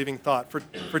of unbelieving thought.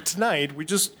 For tonight, we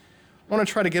just want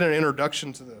to try to get an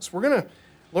introduction to this. We're going to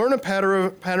learn a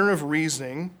pattern of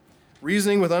reasoning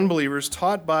with unbelievers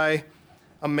taught by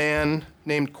a man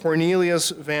named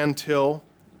Cornelius van Til.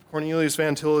 Cornelius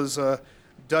van Til is a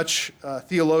Dutch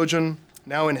theologian,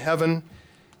 now in heaven.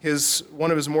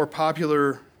 One of his more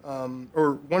popular,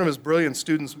 or one of his brilliant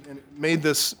students made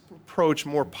this approach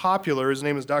more popular. His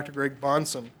name is Dr. Greg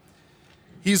Bahnsen.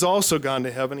 He's also gone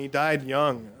to heaven. He died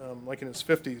young, like in his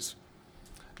 50s.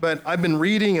 But I've been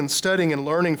reading and studying and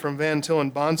learning from Van Til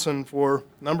and Bahnsen for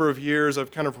a number of years.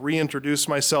 I've kind of reintroduced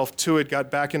myself to it,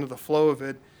 got back into the flow of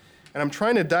it. And I'm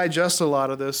trying to digest a lot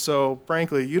of this, so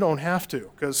frankly, you don't have to,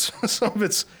 because some of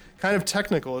it's kind of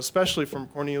technical, especially from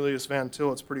Cornelius Van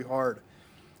Til. It's pretty hard.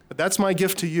 But that's my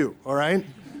gift to you, all right?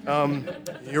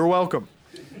 You're welcome.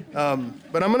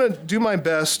 But I'm going to do my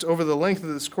best over the length of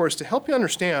this course to help you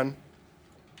understand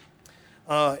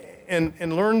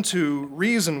and learn to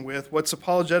reason with what's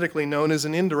apologetically known as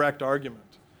an indirect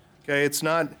argument. Okay, it's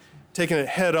not taking it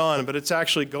head on, but it's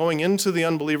actually going into the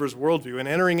unbeliever's worldview and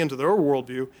entering into their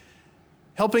worldview,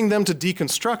 helping them to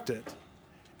deconstruct it,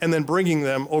 and then bringing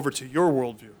them over to your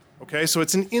worldview. Okay, so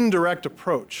it's an indirect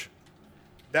approach.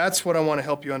 That's what I want to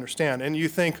help you understand. And you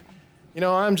think,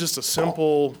 I'm just a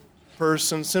simple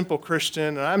person, simple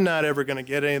Christian, and I'm not ever going to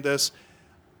get any of this.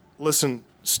 Listen,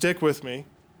 stick with me.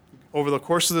 Over the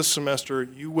course of this semester,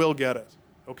 you will get it.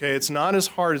 Okay, it's not as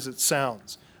hard as it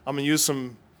sounds. I'm going to use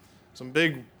some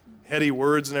big, heady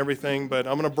words and everything, but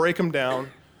I'm going to break them down.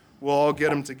 We'll all get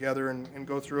them together and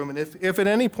go through them. And if at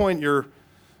any point you're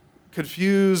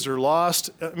confused or lost,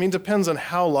 depends on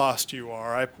how lost you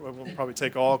are. I will probably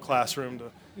take all class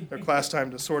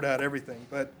time to sort out everything.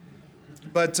 But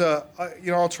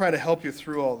I'll try to help you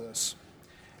through all this.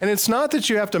 And it's not that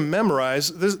you have to memorize,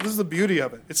 this is the beauty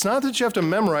of it. It's not that you have to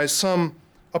memorize some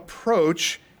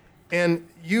approach and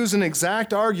use an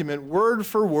exact argument word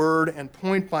for word and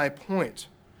point by point.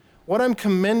 What I'm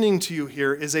commending to you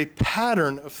here is a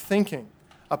pattern of thinking,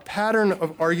 a pattern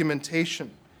of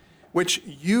argumentation, which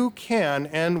you can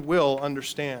and will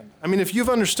understand. If you've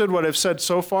understood what I've said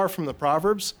so far from the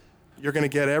Proverbs, you're going to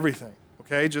get everything,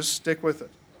 okay? Just stick with it.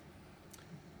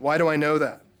 Why do I know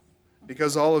that?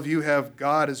 Because all of you have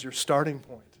God as your starting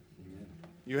point.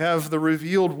 You have the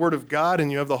revealed Word of God,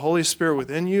 and you have the Holy Spirit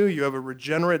within you. You have a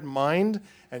regenerate mind,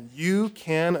 and you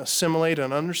can assimilate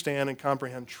and understand and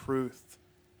comprehend truth.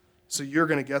 So you're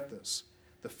going to get this.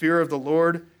 The fear of the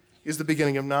Lord is the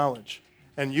beginning of knowledge,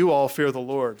 and you all fear the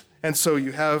Lord. And so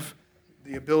you have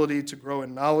the ability to grow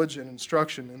in knowledge and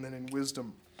instruction and then in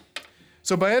wisdom.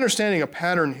 So by understanding a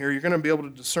pattern here, you're going to be able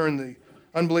to discern the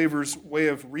unbeliever's way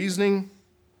of reasoning.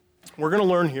 We're going to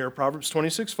learn here, Proverbs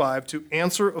 26:5, to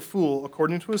answer a fool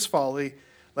according to his folly,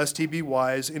 lest he be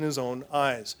wise in his own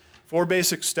eyes. 4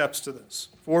 basic steps to this.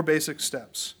 4 basic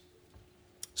steps.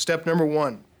 Step number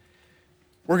 1,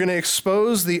 we're going to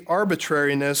expose the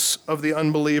arbitrariness of the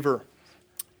unbeliever.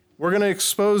 We're going to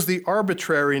expose the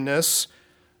arbitrariness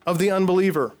of the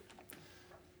unbeliever.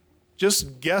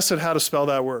 Just guess at how to spell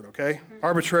that word, okay?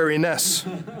 Arbitrariness.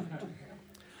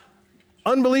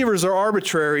 Unbelievers are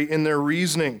arbitrary in their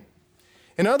reasoning.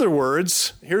 In other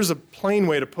words, here's a plain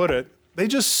way to put it, they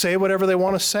just say whatever they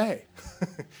want to say.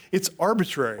 It's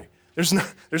arbitrary. There's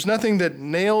nothing that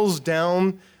nails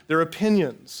down their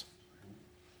opinions.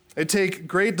 They take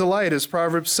great delight, as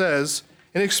Proverbs says,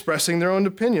 in expressing their own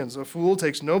opinions. A fool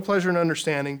takes no pleasure in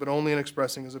understanding, but only in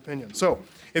expressing his opinion. So,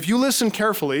 if you listen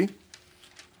carefully,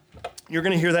 you're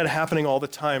going to hear that happening all the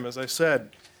time, as I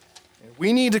said.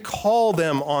 We need to call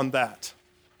them on that.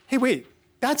 Hey, wait,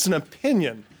 that's an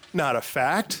opinion, not a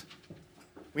fact.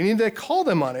 We need to call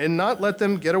them on it and not let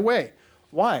them get away.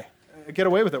 Why? Get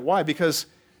away with it. Why? Because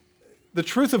the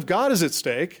truth of God is at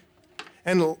stake,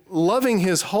 and loving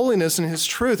his holiness and his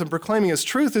truth and proclaiming his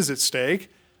truth is at stake,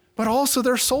 but also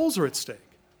their souls are at stake.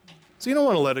 So you don't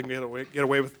want to let them get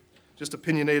away with just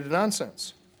opinionated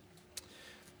nonsense.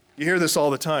 You hear this all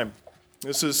the time.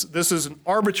 This is an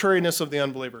arbitrariness of the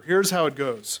unbeliever. Here's how it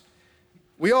goes.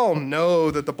 We all know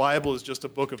that the Bible is just a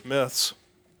book of myths.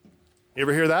 You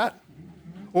ever hear that?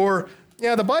 Or,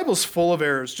 the Bible's full of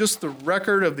errors, just the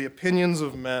record of the opinions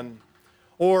of men.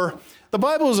 Or, the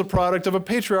Bible is a product of a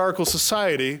patriarchal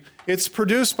society. It's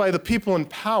produced by the people in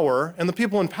power, and the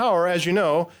people in power, as you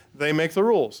know, they make the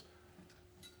rules.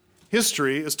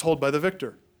 History is told by the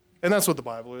victor. And that's what the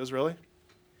Bible is, really.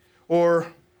 Or,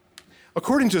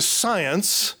 according to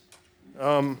science,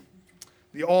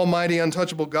 the almighty,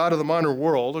 untouchable God of the modern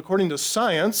world, according to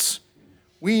science,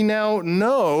 we now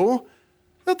know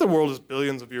that the world is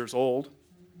billions of years old.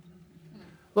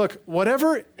 Look,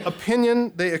 whatever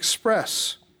opinion they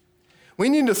express, we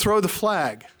need to throw the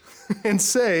flag and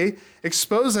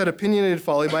expose that opinionated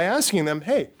folly by asking them,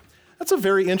 hey, that's a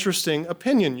very interesting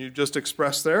opinion you just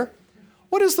expressed there.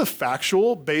 What is the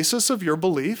factual basis of your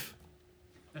belief?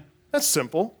 That's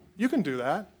simple. You can do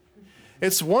that.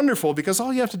 It's wonderful because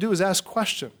all you have to do is ask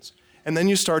questions, and then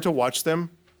you start to watch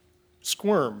them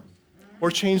squirm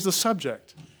or change the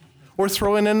subject or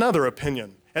throw in another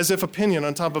opinion, as if opinion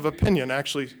on top of opinion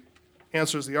actually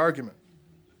answers the argument.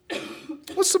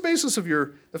 What's the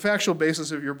factual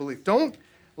basis of your belief? Don't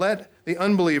let the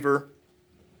unbeliever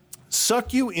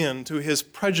suck you into his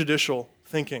prejudicial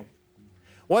thinking.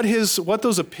 What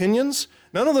those opinions,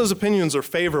 none of those opinions are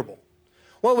favorable.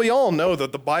 Well, we all know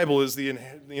that the Bible is the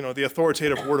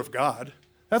authoritative word of God.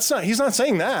 He's not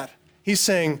saying that. He's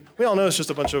saying, we all know it's just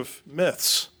a bunch of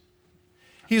myths.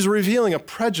 He's revealing a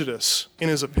prejudice in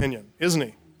his opinion, isn't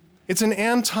he? It's an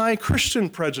anti-Christian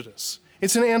prejudice.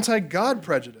 It's an anti-God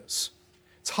prejudice.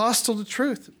 It's hostile to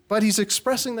truth, but he's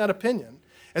expressing that opinion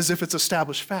as if it's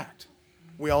established fact.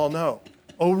 We all know.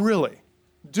 Oh, really?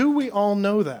 Do we all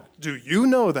know that? Do you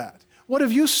know that? What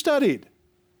have you studied?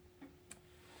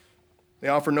 They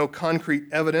offer no concrete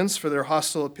evidence for their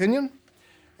hostile opinion,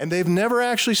 and they've never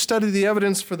actually studied the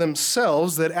evidence for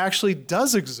themselves that actually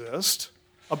does exist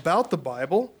about the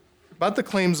Bible, about the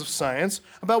claims of science,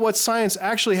 about what science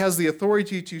actually has the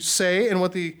authority to say and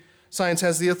what the science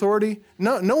has the authority,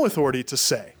 no authority to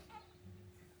say.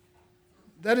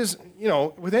 That is,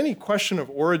 with any question of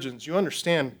origins, you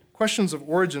understand questions of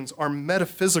origins are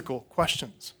metaphysical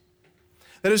questions.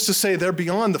 That is to say, they're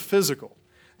beyond the physical.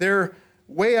 They're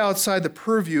way outside the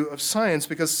purview of science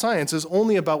because science is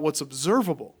only about what's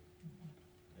observable.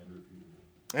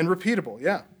 And repeatable,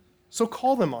 yeah. So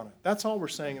call them on it. That's all we're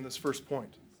saying in this first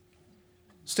point.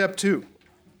 Step 2.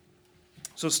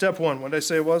 So step 1, what did I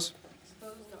say it was?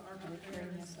 Expose the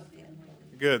arbitrariness of the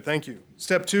unbelief. Good, thank you.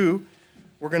 Step 2,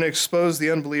 we're going to expose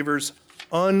the unbeliever's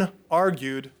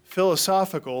unargued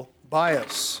philosophical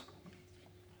bias.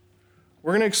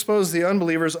 We're going to expose the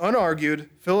unbeliever's unargued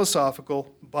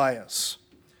philosophical bias.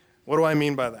 What do I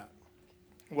mean by that?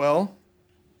 Well,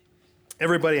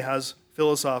 everybody has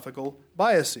philosophical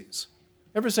biases.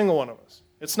 Every single one of us.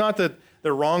 It's not that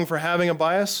they're wrong for having a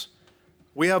bias.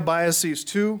 We have biases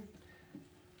too,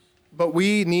 but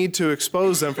we need to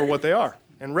expose them for what they are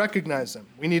and recognize them.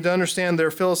 We need to understand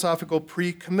their philosophical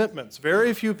pre-commitments.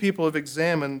 Very few people have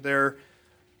examined their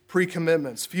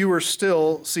pre-commitments. Fewer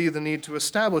still see the need to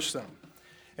establish them.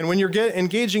 And when you're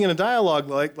engaging in a dialogue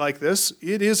like this,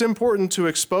 it is important to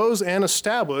expose and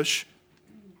establish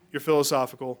your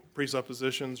philosophical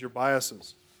presuppositions, your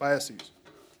biases.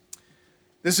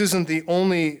 This isn't the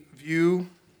only view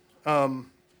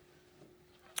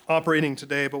operating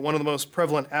today, but one of the most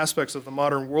prevalent aspects of the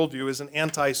modern worldview is an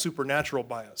anti-supernatural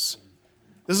bias.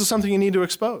 This is something you need to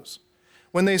expose.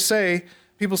 When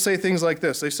people say things like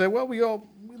this, they say, well, we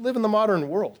live in the modern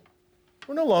world.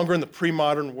 We're no longer in the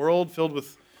pre-modern world filled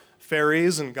with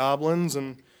fairies and goblins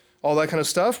and all that kind of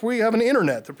stuff. We have an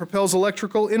internet that propels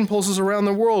electrical impulses around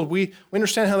the world. We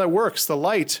understand how that works. The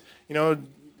light,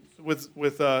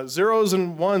 with zeros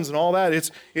and ones and all that,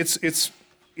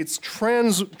 it's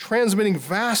transmitting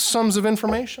vast sums of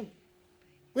information.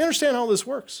 We understand how this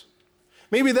works.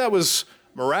 Maybe that was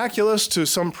miraculous to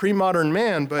some pre-modern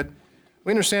man, but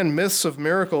we understand myths of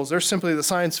miracles. They're simply the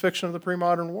science fiction of the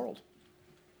pre-modern world.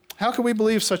 How can we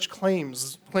believe such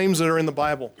claims that are in the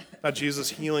Bible, about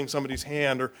Jesus healing somebody's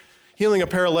hand or healing a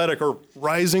paralytic or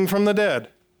rising from the dead?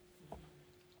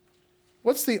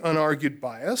 What's the unargued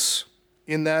bias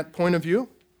in that point of view?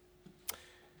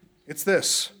 It's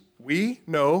this: we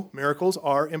know miracles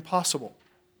are impossible.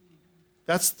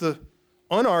 That's the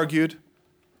unargued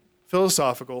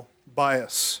philosophical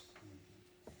bias.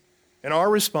 And our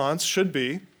response should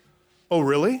be, oh,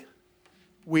 really?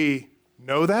 We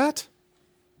know that?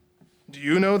 Do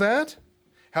you know that?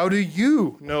 How do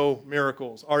you know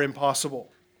miracles are impossible?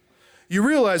 You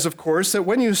realize, of course, that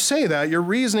when you say that, your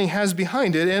reasoning has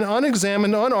behind it an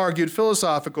unexamined, unargued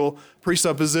philosophical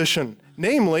presupposition.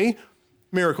 Namely,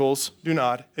 miracles do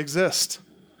not exist.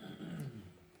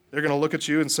 They're going to look at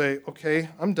you and say, okay,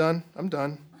 I'm done.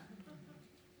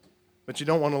 But you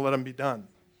don't want to let them be done.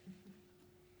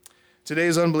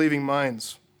 Today's unbelieving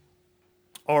minds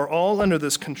are all under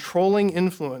this controlling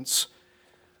influence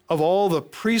of all the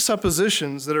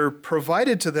presuppositions that are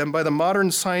provided to them by the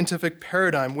modern scientific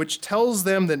paradigm, which tells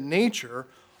them that nature,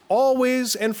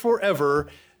 always and forever,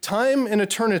 time and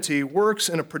eternity, works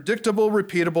in a predictable,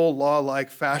 repeatable, law-like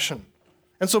fashion.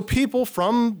 And so people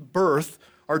from birth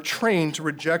are trained to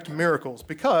reject miracles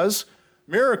because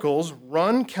miracles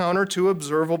run counter to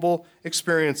observable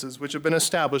experiences which have been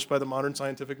established by the modern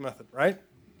scientific method, right?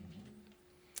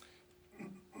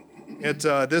 At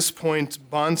this point,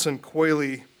 Bonson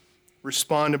Coyley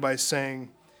responded by saying,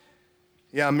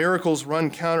 yeah, miracles run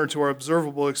counter to our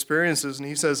observable experiences. And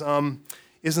he says,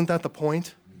 isn't that the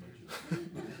point?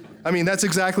 I mean, that's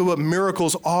exactly what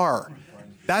miracles are.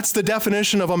 That's the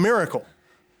definition of a miracle,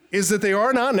 is that they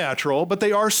are not natural, but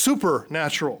they are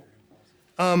supernatural.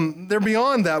 They're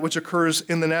beyond that which occurs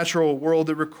in the natural world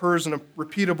that recurs in a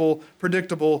repeatable,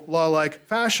 predictable, law-like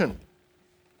fashion.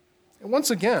 And once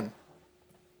again,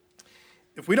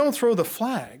 if we don't throw the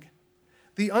flag,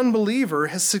 the unbeliever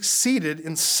has succeeded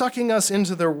in sucking us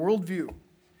into their worldview,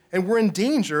 and we're in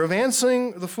danger of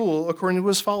answering the fool according to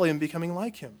his folly and becoming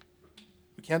like him.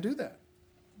 We can't do that.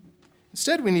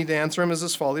 Instead, we need to answer him as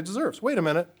his folly deserves. Wait a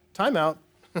minute, time out.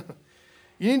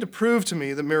 You need to prove to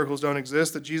me that miracles don't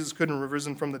exist, that Jesus couldn't have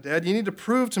risen from the dead. You need to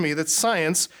prove to me that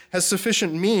science has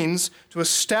sufficient means to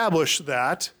establish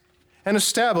that and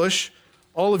establish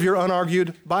all of your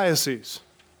unargued biases.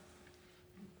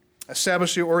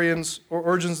 Establish the origins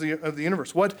of the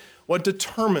universe. What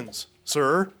determines,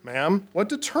 sir, ma'am, what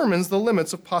determines the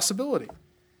limits of possibility?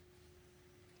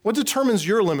 What determines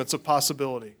your limits of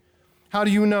possibility? How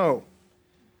do you know?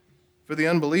 For the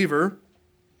unbeliever,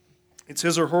 it's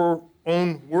his or her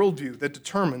own worldview that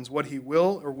determines what he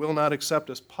will or will not accept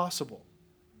as possible.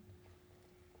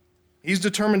 He's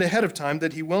determined ahead of time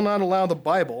that he will not allow the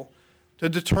Bible to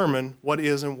determine what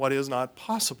is and what is not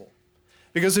possible.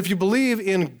 Because if you believe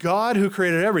in God who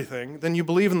created everything, then you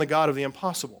believe in the God of the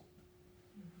impossible.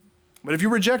 But if you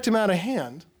reject him out of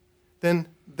hand, then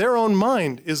their own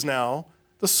mind is now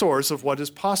the source of what is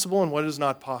possible and what is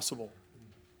not possible.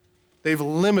 They've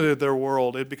limited their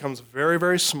world. It becomes very,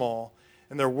 very small,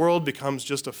 and their world becomes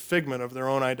just a figment of their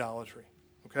own idolatry.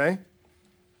 Okay?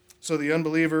 So the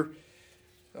unbeliever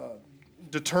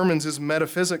determines his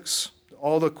metaphysics,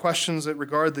 all the questions that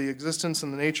regard the existence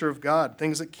and the nature of God,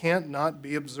 things that can't not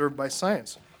be observed by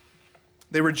science.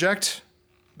 They reject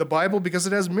the Bible because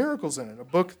it has miracles in it. A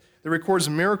book that records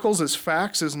miracles as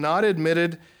facts is not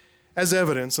admitted as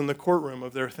evidence in the courtroom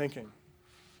of their thinking.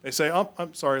 They say, oh,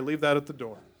 I'm sorry, leave that at the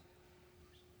door.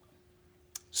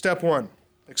 Step 1,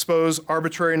 expose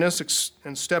arbitrariness,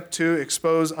 and step 2,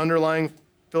 expose underlying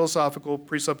philosophical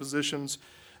presuppositions.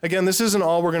 Again, this isn't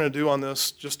all we're going to do on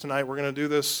this just tonight. We're going to do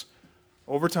this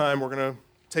over time. We're going to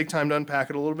take time to unpack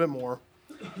it a little bit more.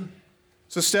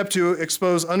 So step 2,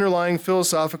 expose underlying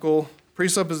philosophical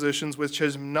presuppositions which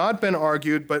has not been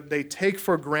argued, but they take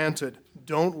for granted.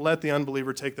 Don't let the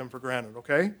unbeliever take them for granted,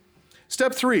 okay?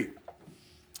 Step 3,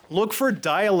 look for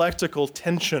dialectical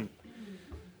tension.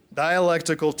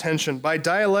 Dialectical tension. By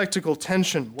dialectical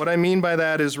tension, what I mean by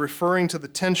that is referring to the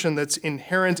tension that's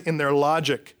inherent in their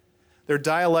logic, their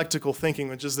dialectical thinking,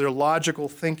 which is their logical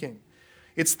thinking.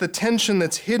 It's the tension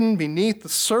that's hidden beneath the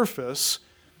surface,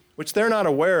 which they're not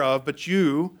aware of, but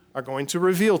you are going to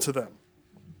reveal to them.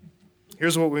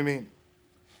 Here's what we mean.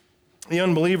 The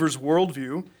unbeliever's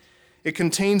worldview, it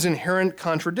contains inherent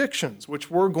contradictions, which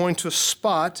we're going to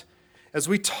spot as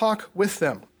we talk with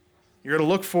them. You're going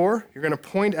to look for, you're going to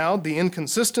point out the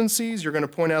inconsistencies, you're going to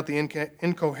point out the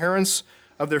incoherence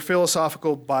of their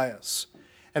philosophical bias.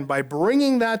 And by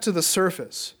bringing that to the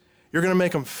surface, you're going to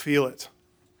make them feel it.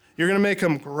 You're going to make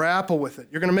them grapple with it.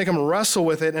 You're going to make them wrestle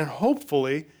with it and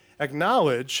hopefully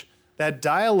acknowledge that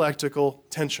dialectical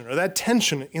tension, or that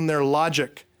tension in their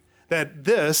logic, that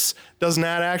this does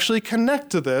not actually connect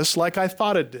to this like I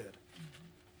thought it did.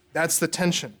 That's the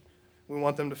tension we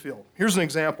want them to feel. Here's an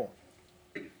example,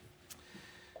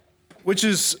 which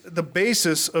is the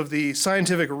basis of the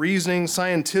scientific reasoning,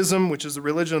 scientism, which is the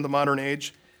religion of the modern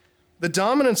age. The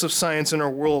dominance of science in our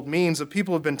world means that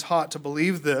people have been taught to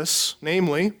believe this,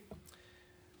 namely,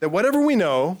 that whatever we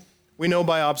know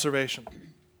by observation.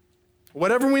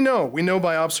 Whatever we know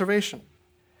by observation.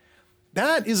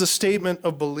 That is a statement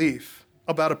of belief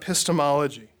about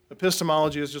epistemology.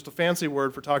 Epistemology is just a fancy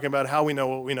word for talking about how we know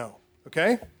what we know,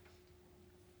 okay?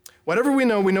 Whatever we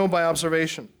know by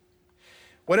observation.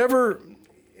 Whatever,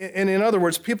 and in other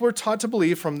words, people are taught to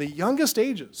believe from the youngest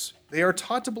ages, they are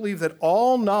taught to believe that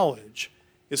all knowledge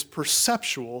is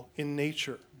perceptual in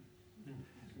nature.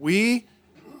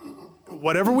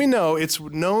 Whatever we know, it's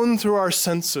known through our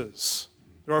senses,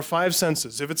 through our 5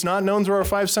 senses. If it's not known through our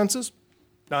 5 senses,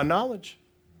 not knowledge.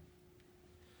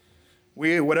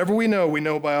 Whatever we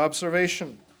know by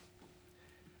observation.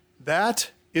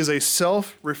 That is a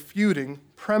self-refuting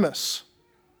premise.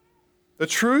 The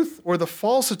truth or the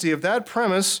falsity of that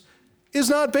premise is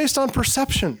not based on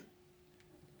perception.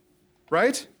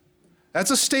 Right?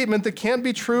 That's a statement that can't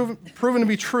be proven to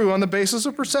be true on the basis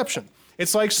of perception.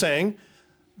 It's like saying,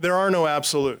 there are no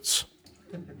absolutes.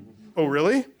 Oh,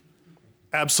 really?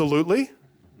 Absolutely?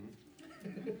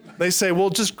 They say, well,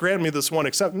 just grant me this one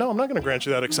exception. No, I'm not going to grant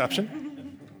you that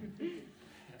exception.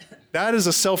 That is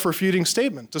a self-refuting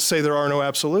statement to say there are no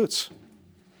absolutes.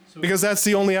 Because that's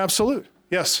the only absolute.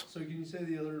 Yes? So can you say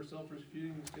the other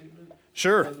self-refuting statement?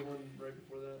 Sure. The one right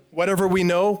before that? Whatever we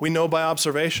know by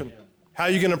observation. Yeah. How are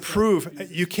you going to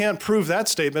prove? You can't prove that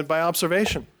statement by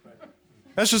observation.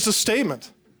 That's just a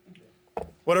statement.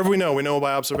 Whatever we know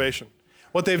by observation.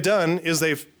 What they've done is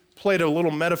they've played a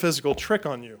little metaphysical trick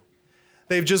on you.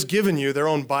 They've just given you their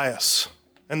own bias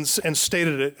and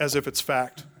stated it as if it's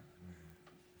fact.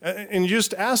 And you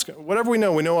just ask, whatever we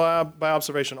know by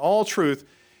observation. All truth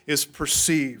is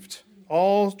perceived.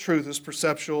 All truth is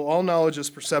perceptual. All knowledge is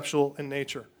perceptual in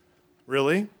nature.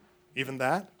 Really? Even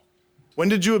that? When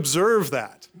did you observe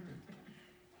that?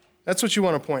 That's what you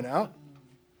want to point out.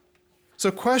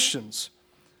 So questions,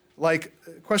 like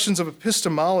questions of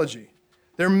epistemology,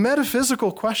 they're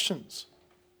metaphysical questions.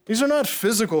 These are not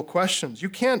physical questions. You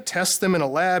can't test them in a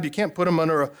lab. You can't put them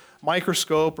under a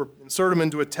microscope or insert them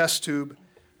into a test tube.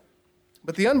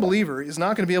 But the unbeliever is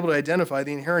not going to be able to identify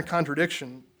the inherent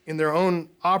contradiction in their own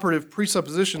operative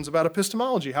presuppositions about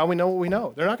epistemology, how we know what we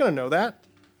know. They're not going to know that.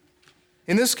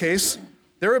 In this case,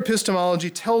 their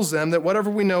epistemology tells them that whatever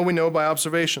we know by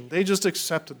observation. They just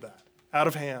accepted that out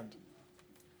of hand.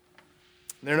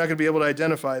 And they're not going to be able to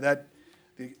identify that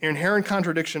the inherent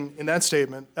contradiction in that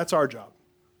statement. That's our job.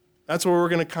 That's where we're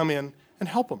going to come in and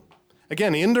help them.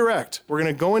 Again, indirect. We're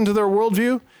going to go into their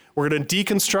worldview. We're going to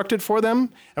deconstruct it for them,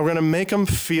 and we're going to make them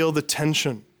feel the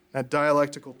tension, that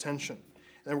dialectical tension.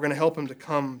 And we're going to help them to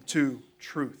come to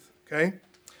truth, okay?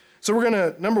 So we're going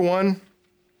to, number one,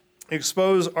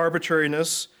 expose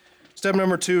arbitrariness. Step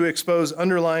number two, expose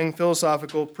underlying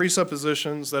philosophical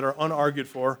presuppositions that are unargued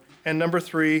for. And number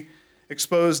three,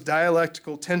 expose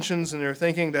dialectical tensions in their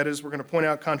thinking. That is, we're going to point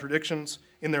out contradictions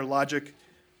in their logic.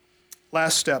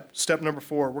 Last step, step number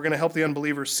four, we're going to help the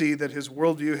unbeliever see that his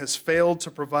worldview has failed to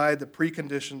provide the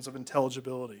preconditions of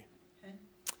intelligibility.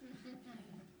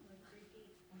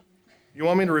 You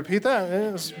want me to repeat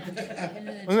that?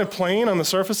 Wasn't it plain on the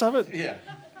surface of it? Yeah.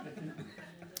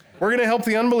 We're going to help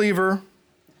the unbeliever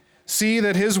see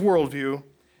that his worldview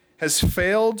has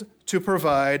failed to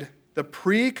provide the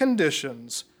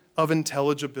preconditions of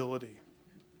intelligibility.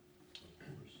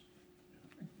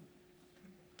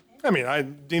 I mean,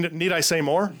 need I say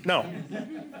more? No.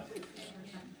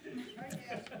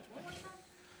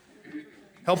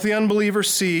 Help the unbeliever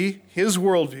see his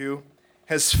worldview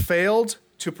has failed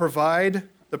to provide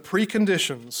the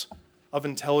preconditions of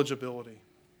intelligibility.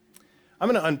 I'm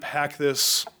going to unpack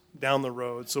this down the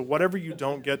road, so whatever you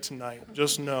don't get tonight,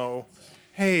 just know,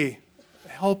 hey,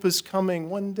 help is coming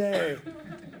one day.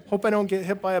 Hope I don't get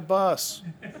hit by a bus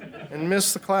and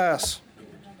miss the class.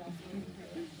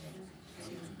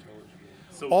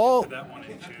 So that one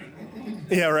in June.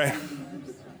 Yeah, right.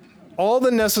 All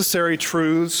the necessary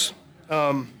truths,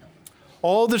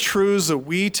 all the truths that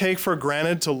we take for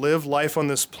granted to live life on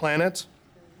this planet,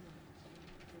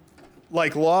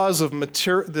 like laws of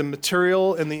the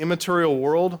material and the immaterial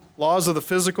world, laws of the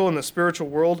physical and the spiritual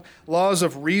world, laws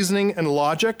of reasoning and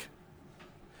logic.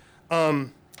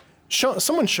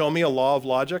 Someone show me a law of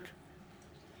logic.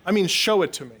 I mean, show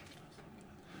it to me.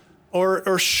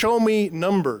 Or show me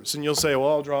numbers, and you'll say, well,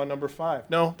 I'll draw a number 5.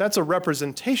 No, that's a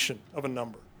representation of a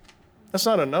number. That's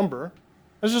not a number.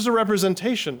 That's just a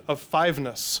representation of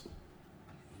 5-ness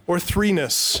or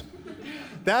 3-ness.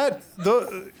 And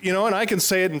I can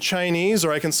say it in Chinese,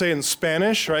 or I can say it in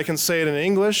Spanish, or I can say it in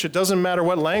English. It doesn't matter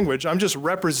what language. I'm just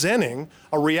representing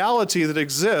a reality that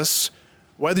exists,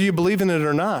 whether you believe in it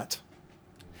or not.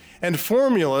 And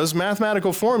formulas,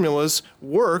 mathematical formulas,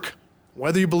 work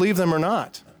whether you believe them or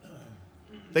not.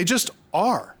 They just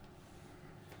are.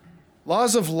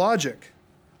 Laws of logic,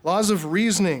 laws of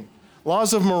reasoning,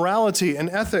 laws of morality and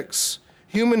ethics,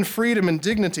 human freedom and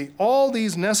dignity, all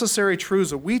these necessary truths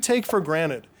that we take for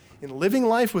granted in living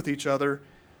life with each other,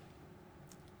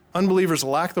 unbelievers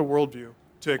lack the worldview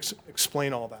to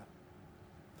explain all that.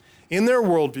 In their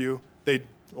worldview, they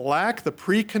lack the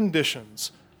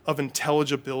preconditions of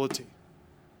intelligibility.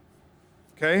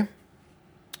 Okay?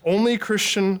 Only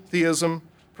Christian theism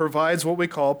provides what we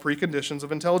call preconditions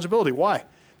of intelligibility. Why?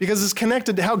 Because it's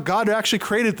connected to how God actually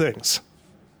created things.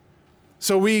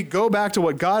 So we go back to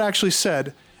what God actually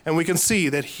said, and we can see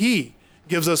that He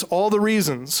gives us all the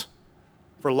reasons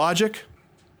for logic,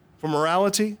 for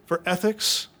morality, for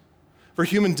ethics, for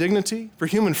human dignity, for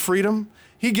human freedom.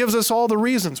 He gives us all the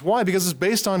reasons. Why? Because it's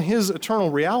based on His eternal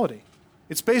reality.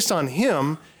 It's based on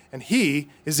Him, and He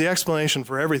is the explanation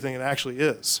for everything it actually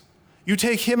is. You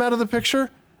take Him out of the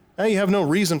picture, now you have no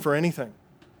reason for anything.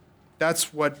 That's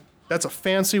a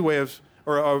fancy way of,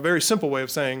 or a very simple way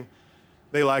of saying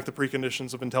they lack the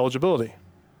preconditions of intelligibility.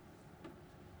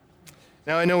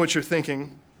 Now I know what you're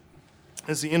thinking.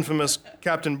 As the infamous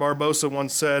Captain Barbossa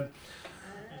once said,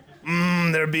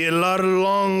 there'd be a lot of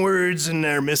long words in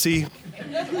there, missy.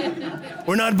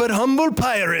 We're not but humble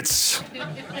pirates.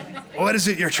 What is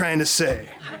it you're trying to say?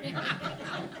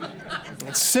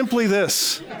 It's simply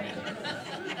this.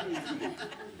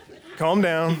 Calm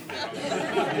down.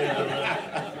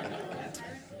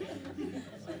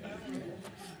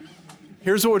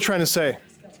 Here's what we're trying to say.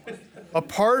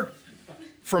 Apart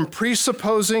from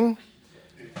presupposing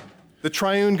the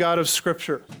triune God of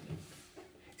Scripture,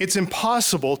 it's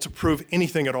impossible to prove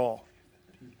anything at all.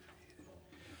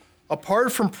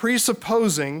 Apart from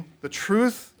presupposing the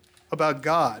truth about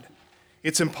God,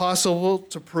 it's impossible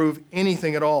to prove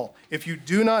anything at all. If you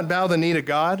do not bow the knee to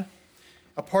God,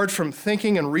 apart from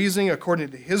thinking and reasoning according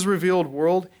to his revealed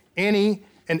world, any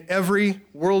and every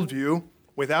worldview,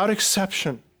 without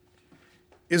exception,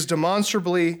 is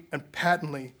demonstrably and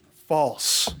patently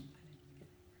false.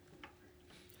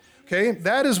 Okay,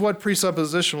 that is what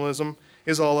presuppositionalism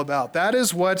is all about. That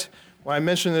is what, well, I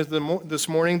mentioned it this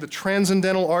morning, the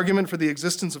transcendental argument for the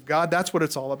existence of God, that's what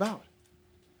it's all about.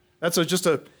 That's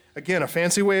again, a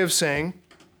fancy way of saying,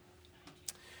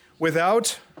 we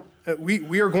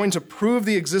are going to prove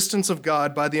the existence of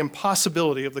God by the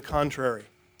impossibility of the contrary.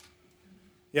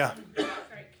 Yeah. Sorry,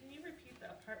 can you repeat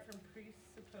that? Apart from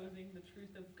presupposing the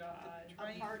truth of God.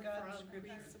 Apart from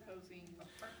presupposing.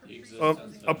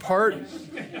 Apart.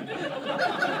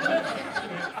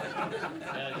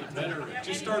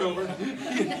 Just start over.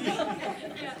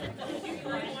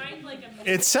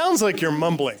 It sounds like you're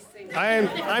mumbling.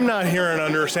 I'm not hearing and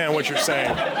understand what you're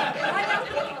saying.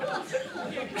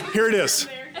 Here it is.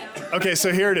 Okay,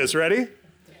 so here it is. Ready?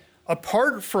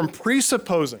 Apart from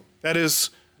presupposing, that is,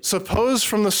 suppose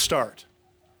from the start,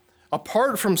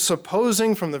 apart from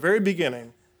supposing from the very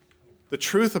beginning the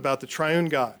truth about the triune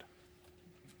God,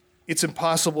 it's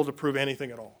impossible to prove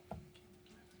anything at all.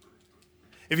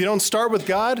 If you don't start with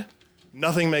God,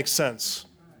 nothing makes sense.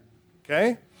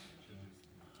 Okay?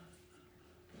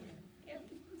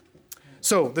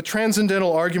 So, the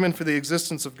transcendental argument for the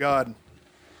existence of God.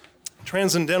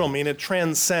 Transcendental means it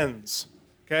transcends.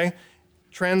 Okay?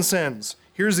 Transcends.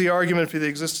 Here's the argument for the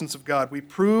existence of God. We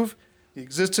prove the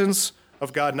existence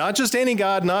of God, not just any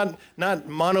God, not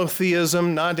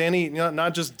monotheism, not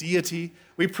just deity.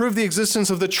 We prove the existence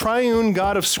of the triune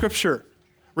God of Scripture,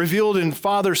 revealed in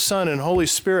Father, Son, and Holy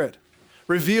Spirit,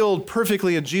 revealed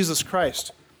perfectly in Jesus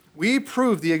Christ. We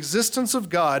prove the existence of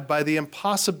God by the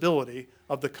impossibility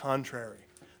of the contrary.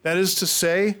 That is to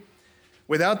say,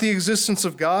 without the existence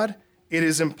of God, it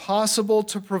is impossible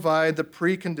to provide the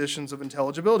preconditions of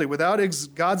intelligibility. Without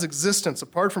God's existence,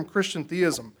 apart from Christian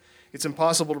theism, it's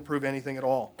impossible to prove anything at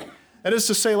all. That is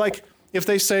to say, like, if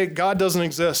they say God doesn't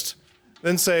exist,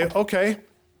 then say, okay,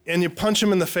 and you punch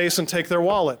them in the face and take their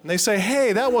wallet. And they say,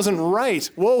 hey, that wasn't right.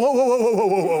 Whoa, whoa, whoa, whoa, whoa,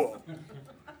 whoa, whoa.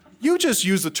 You just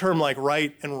used the term like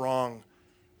right and wrong.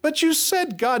 But you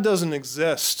said God doesn't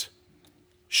exist.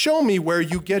 Show me where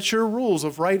you get your rules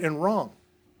of right and wrong.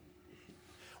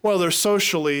 Well, they're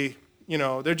socially,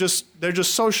 they're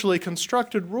just socially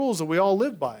constructed rules that we all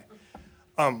live by.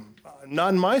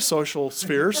 Not in my social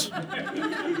spheres.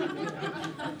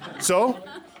 So,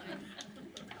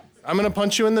 I'm going to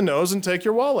punch you in the nose and take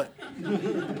your wallet.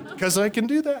 Because I can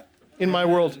do that in my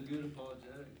world.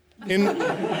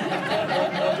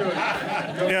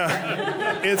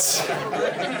 Yeah, it's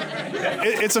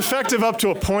effective up to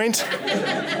a point.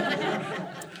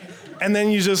 And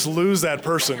then you just lose that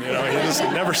person, you just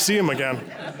never see him again.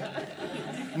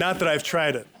 Not that I've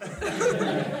tried it.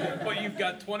 Well, you've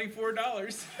got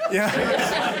 $24. Yeah,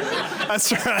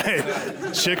 that's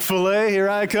right. Chick-fil-A, here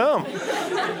I come.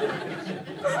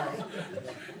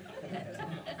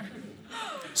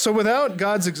 So without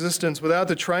God's existence, without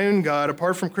the triune God,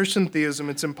 apart from Christian theism,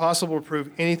 it's impossible to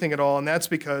prove anything at all, and that's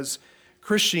because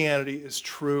Christianity is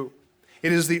true.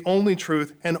 It is the only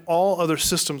truth, and all other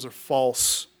systems are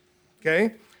false.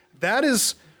 Okay? That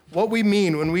is what we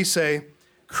mean when we say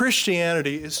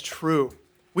Christianity is true.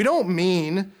 We don't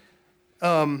mean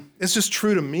it's just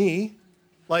true to me,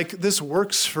 like this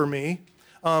works for me.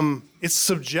 It's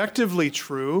subjectively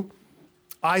true.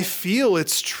 I feel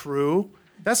it's true.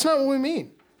 That's not what we mean.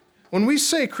 When we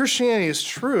say Christianity is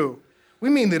true,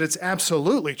 we mean that it's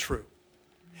absolutely true.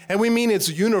 And we mean it's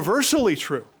universally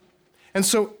true. And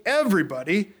so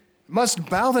everybody must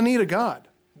bow the knee to God.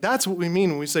 That's what we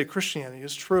mean when we say Christianity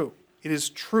is true. It is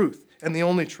truth and the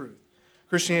only truth.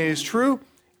 Christianity is true.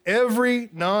 Every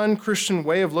non-Christian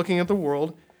way of looking at the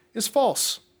world is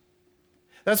false.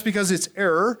 That's because it's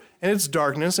error and it's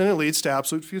darkness and it leads to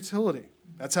absolute futility.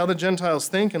 That's how the Gentiles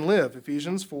think and live,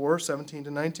 Ephesians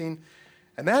 4:17-19.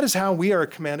 And that is how we are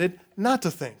commanded not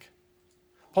to think.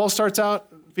 Paul starts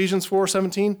out, Ephesians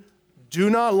 4:17,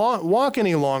 do not walk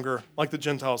any longer like the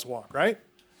Gentiles walk, right?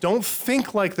 Don't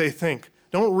think like they think.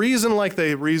 Don't reason like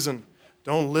they reason.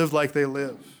 Don't live like they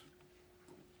live.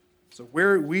 So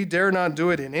we dare not do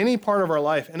it in any part of our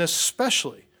life, and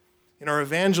especially in our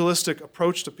evangelistic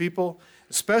approach to people,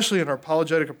 especially in our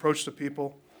apologetic approach to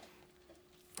people.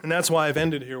 And that's why I've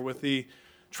ended here with the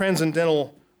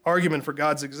transcendental argument for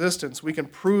God's existence. We can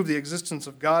prove the existence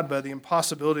of God by the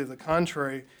impossibility of the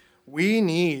contrary. We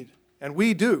need, and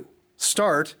we do,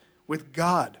 start with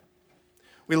God.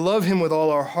 We love him with all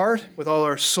our heart, with all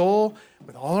our soul,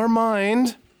 with all our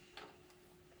mind,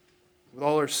 with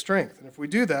all our strength. And if we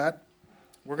do that,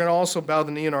 we're going to also bow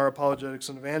the knee in our apologetics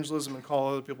and evangelism and call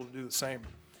other people to do the same.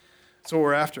 That's what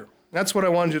we're after. That's what I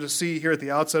wanted you to see here at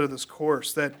the outset of this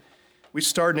course, that we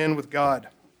start and end with God.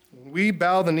 When we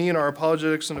bow the knee in our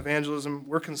apologetics and evangelism,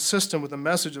 we're consistent with the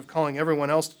message of calling everyone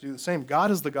else to do the same.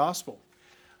 God is the gospel.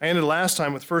 I ended last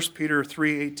time with 1 Peter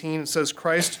 3:18. It says,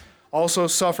 Christ also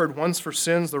suffered once for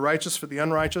sins, the righteous for the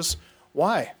unrighteous.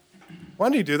 Why? Why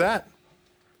did he do that?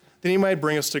 That he might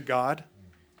bring us to God.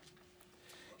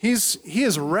 He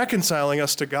is reconciling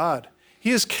us to God.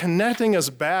 He is connecting us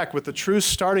back with the true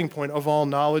starting point of all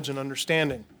knowledge and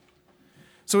understanding.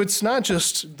 So it's not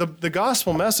just, the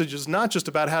gospel message is not just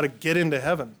about how to get into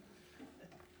heaven.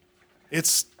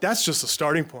 That's just a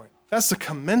starting point. That's the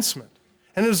commencement.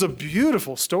 And it is a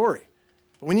beautiful story.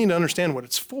 But we need to understand what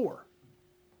it's for.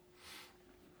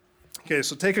 Okay,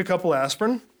 so take a couple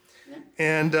aspirin,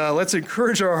 and let's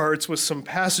encourage our hearts with some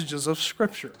passages of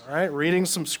Scripture, all right? Reading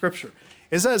some Scripture.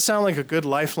 Does that sound like a good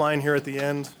lifeline here at the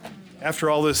end? After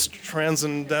all this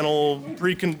transcendental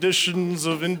preconditions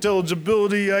of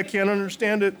intelligibility, I can't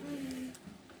understand it.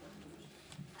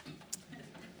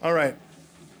 All right.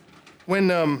 When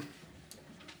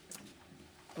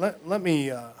let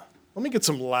me get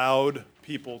some loud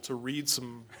people to read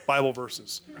some Bible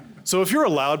verses. So if you're a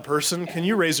loud person, can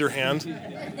you raise your hand?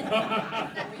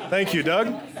 Thank you,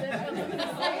 Doug.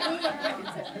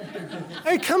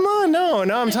 Hey, come on, no,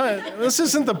 I'm telling you, this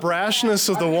isn't the brashness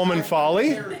of the woman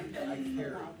folly.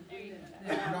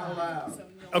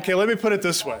 Okay, let me put it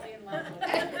this way.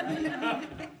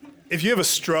 If you have a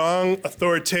strong,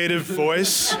 authoritative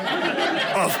voice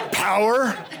of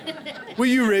power, will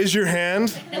you raise your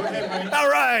hand? All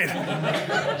right.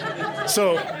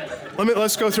 So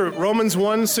let's go through Romans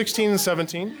 1, 16 and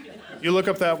 17. You look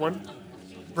up that one.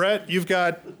 Brett, you've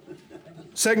got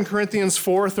 2 Corinthians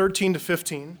 4, 13 to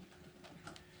 15.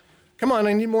 Come on,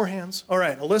 I need more hands. All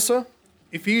right, Alyssa,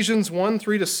 Ephesians 1,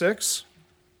 3 to 6.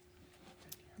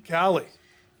 Callie.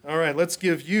 All right, let's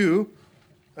give you,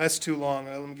 that's too long.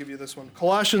 Let me give you this one.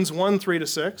 Colossians 1, 3 to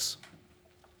 6.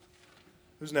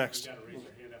 Who's next? You gotta raise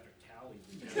your hand after Callie.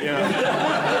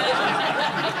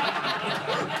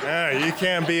 Yeah. You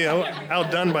can't be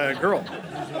outdone by a girl,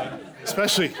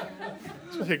 especially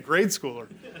a grade schooler.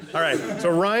 All right, so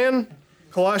Ryan,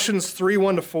 Colossians 3,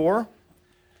 1 to 4.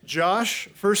 Josh,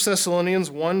 1 Thessalonians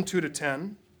 1, 2 to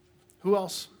 10. Who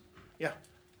else? Yeah.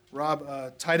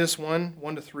 Rob, Titus 1,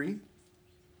 1 to 3.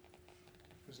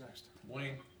 Who's next?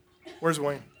 Wayne. Where's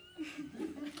Wayne?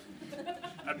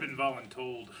 I've been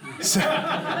voluntold.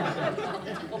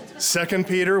 2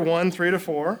 Peter 1, 3 to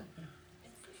 4.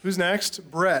 Who's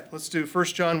next? Brett. Let's do 1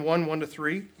 John 1, 1 to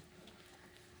 3.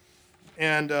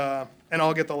 And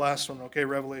I'll get the last one, okay?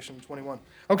 Revelation 21.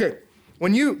 Okay,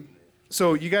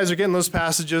 so you guys are getting those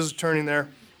passages, turning there.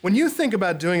 When you think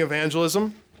about doing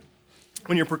evangelism,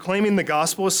 when you're proclaiming the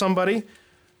gospel with somebody,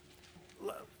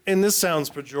 and this sounds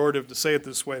pejorative to say it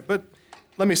this way, but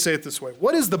let me say it this way.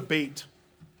 What is the bait?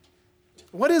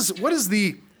 What is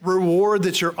the reward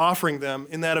that you're offering them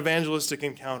in that evangelistic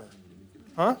encounter?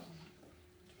 Huh?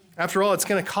 After all, it's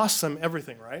going to cost them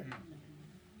everything, right?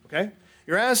 Okay?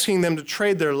 You're asking them to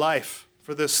trade their life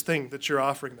for this thing that you're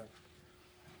offering them.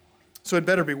 So it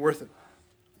better be worth it.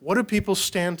 What do people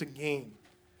stand to gain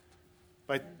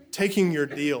by taking your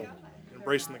deal and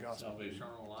embracing the gospel?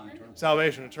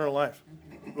 Salvation, eternal life.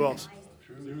 Who else?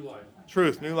 New life.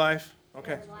 Truth, new life.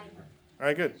 Okay. All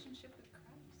right, good.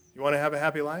 You want to have a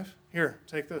happy life? Here,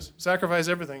 take this. Sacrifice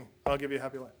everything. I'll give you a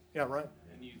happy life. Yeah, right.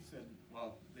 And you said,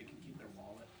 well, they can keep their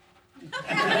wallet.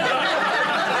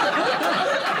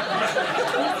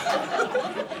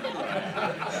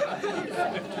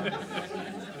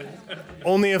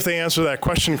 Only if they answer that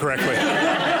question correctly.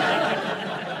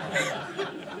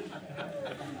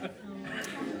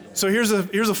 So here's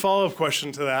a follow-up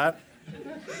question to that.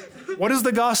 What is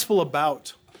the gospel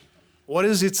about? What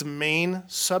is its main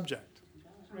subject?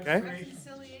 Okay?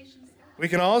 We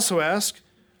can also ask,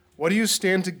 what do you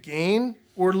stand to gain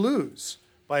or lose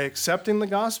by accepting the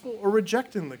gospel or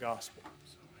rejecting the gospel?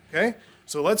 Okay?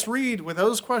 So let's read, with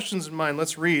those questions in mind,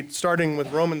 let's read, starting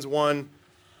with Romans 1,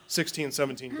 16,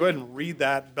 17. Go ahead and read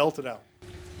that, belt it out.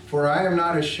 For I am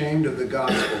not ashamed of the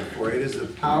gospel, for it is the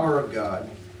power of God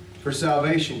for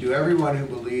salvation to everyone who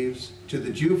believes, to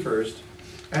the Jew first,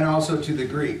 and also to the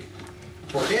Greek.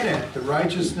 For in it the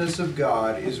righteousness of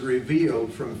God is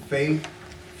revealed from faith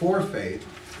for faith,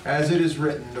 as it is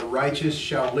written, the righteous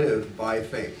shall live by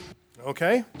faith.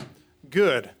 Okay,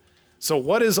 good. So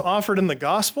what is offered in the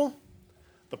gospel?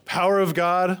 The power of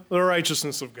God, the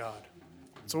righteousness of God.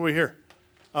 That's what we hear.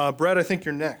 Brett, I think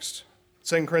you're next.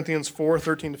 2 Corinthians 4,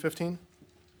 13 to 15.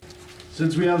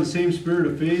 Since we have the same spirit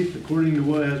of faith, according to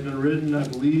what has been written, I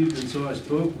believed, and so I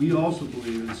spoke, we also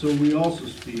believe, and so we also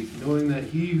speak, knowing that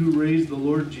he who raised the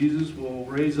Lord Jesus will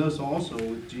raise us also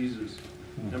with Jesus,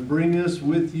 and bring us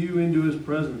with you into his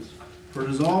presence. For it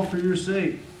is all for your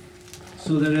sake,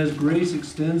 so that as grace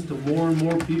extends to more and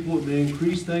more people, it may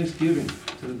increase thanksgiving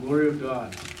to the glory of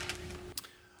God.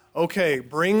 Okay,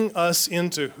 bring us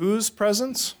into whose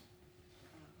presence?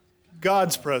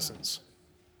 God's presence.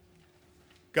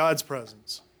 God's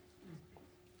presence.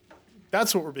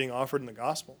 That's what we're being offered in the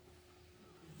gospel.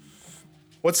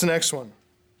 What's the next one?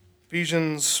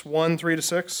 Ephesians 1, 3 to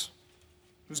 6.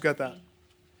 Who's got that?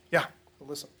 Yeah,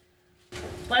 listen.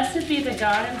 Blessed be the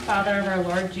God and Father of our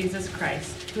Lord Jesus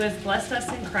Christ, who has blessed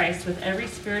us in Christ with every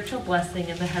spiritual blessing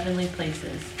in the heavenly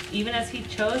places, even as he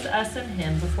chose us in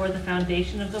him before the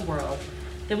foundation of the world,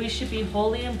 that we should be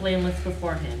holy and blameless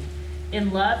before him.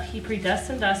 In love, he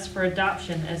predestined us for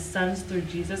adoption as sons through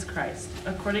Jesus Christ,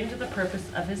 according to the purpose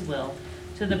of his will,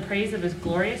 to the praise of his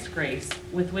glorious grace,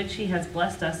 with which he has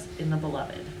blessed us in the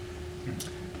beloved.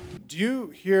 Do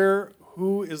you hear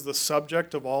who is the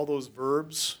subject of all those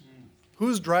verbs?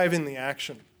 Who's driving the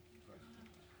action?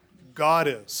 God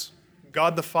is.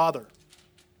 God the Father.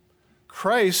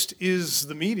 Christ is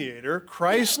the mediator.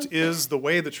 Christ is the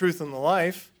way, the truth, and the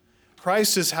life.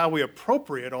 Christ is how we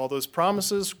appropriate all those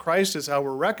promises. Christ is how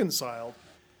we're reconciled.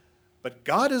 But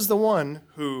God is the one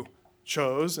who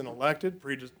chose and elected,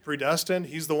 predestined.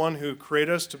 He's the one who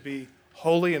created us to be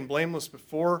holy and blameless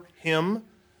before him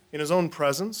in his own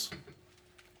presence.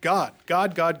 God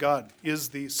is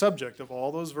the subject of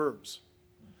all those verbs.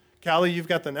 Callie, you've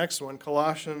got the next one,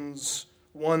 Colossians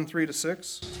 1, 3 to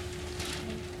 6.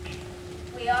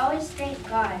 We always thank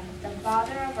God, the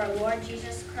Father of our Lord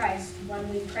Jesus Christ, when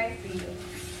we pray for you,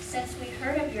 since we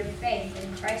heard of your faith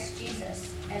in Christ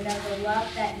Jesus and of the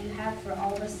love that you have for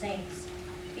all the saints,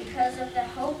 because of the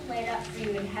hope laid up for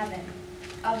you in heaven.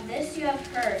 Of this you have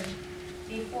heard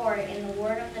before in the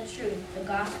word of the truth, the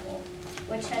gospel,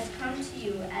 which has come to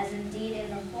you, as indeed in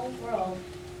the whole world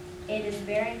it is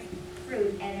bearing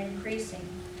fruit and increasing,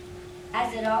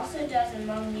 as it also does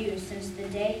among you since the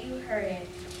day you heard it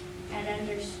and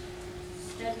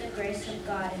understood the grace of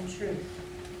God in truth.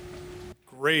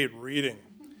 Great reading.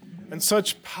 And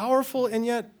such powerful and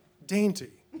yet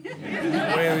dainty.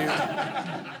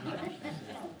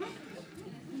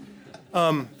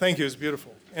 Thank you, it's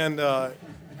beautiful. And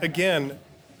again,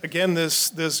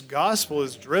 this gospel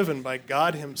is driven by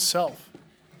God himself.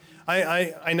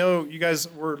 I know you guys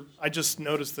I just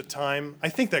noticed the time. I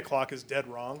think that clock is dead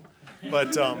wrong,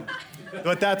 but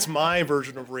that's my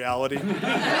version of reality.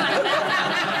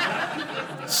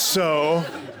 So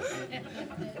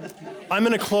I'm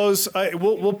going to close.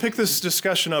 We'll pick this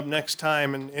discussion up next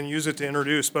time and use it to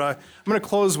introduce, but I'm going to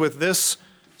close with this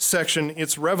section.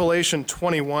 It's Revelation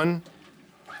 21.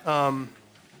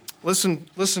 Listen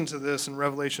to this in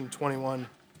Revelation 21.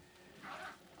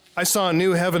 I saw a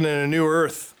new heaven and a new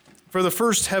earth. For the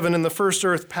first heaven and the first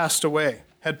earth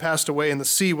had passed away, and the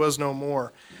sea was no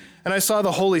more. And I saw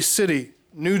the holy city,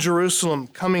 New Jerusalem,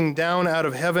 coming down out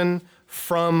of heaven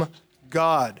from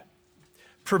God,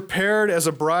 prepared as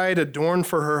a bride adorned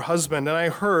for her husband. And I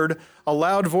heard a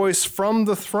loud voice from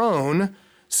the throne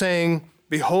saying,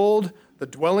 Behold, the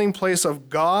dwelling place of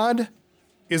God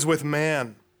is with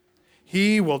man.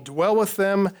 He will dwell with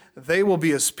them, they will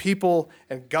be his people,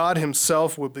 and God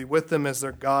himself will be with them as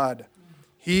their God.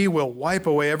 He will wipe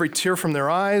away every tear from their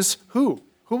eyes. Who?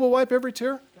 Who will wipe every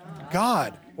tear?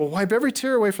 God will wipe every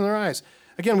tear away from their eyes.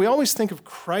 Again, we always think of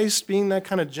Christ being that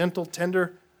kind of gentle,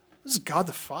 tender. This is God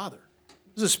the Father.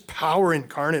 This is power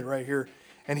incarnate right here.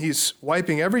 And he's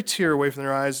wiping every tear away from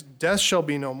their eyes. Death shall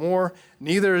be no more,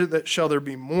 neither shall there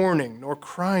be mourning, nor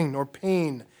crying, nor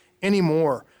pain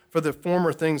anymore, for the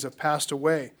former things have passed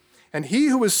away. And he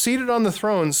who was seated on the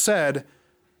throne said,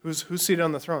 who's seated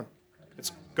on the throne?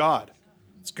 It's God.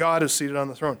 It's God who's seated on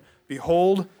the throne.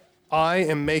 Behold, I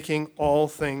am making all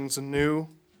things new.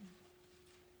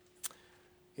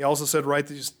 He also said, write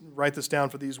this down,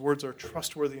 for these words are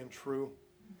trustworthy and true.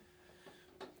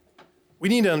 We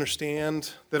need to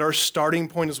understand that our starting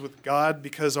point is with God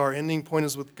because our ending point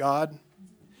is with God.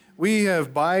 We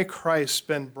have, by Christ,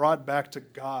 been brought back to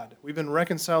God. We've been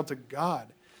reconciled to God.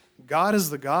 God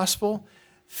is the gospel.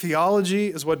 Theology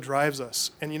is what drives us.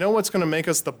 And you know what's going to make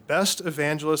us the best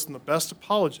evangelists and the best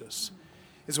apologists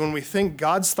is when we think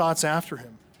God's thoughts after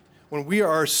him. when we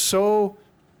are so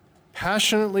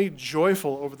passionately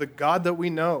joyful over the God that we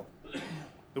know,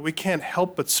 that we can't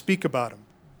help but speak about him,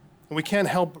 and we can't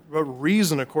help but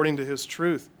reason according to his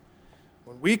truth.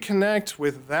 When we connect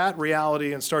with that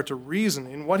reality and start to reason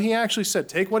in what he actually said,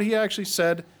 take what he actually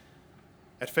said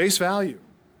at face value,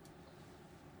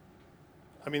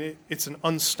 I mean, it's an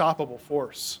unstoppable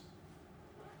force.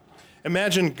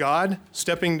 Imagine God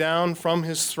stepping down from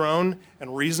his throne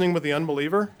and reasoning with the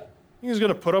unbeliever. He's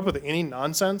going to put up with any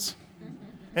nonsense?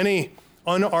 Any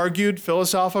unargued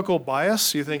philosophical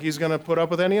bias? You think he's going to put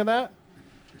up with any of that?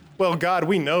 Well, God,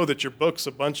 we know that your book's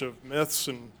a bunch of myths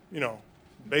and,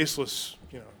 baseless,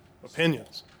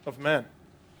 opinions of men.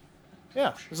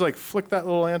 Yeah, it's like flick that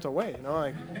little ant away,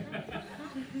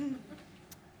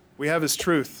 we have his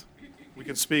truth. We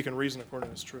can speak and reason according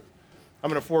to his truth. I'm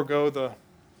going to forego the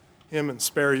hymn and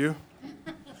spare you.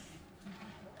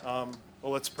 Well,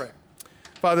 let's pray.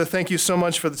 Father, thank you so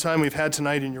much for the time we've had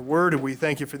tonight in your word, and we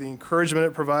thank you for the encouragement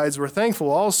it provides. We're thankful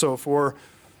also for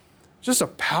just a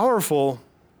powerful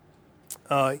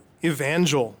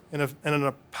evangel and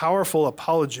a powerful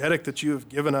apologetic that you have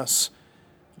given us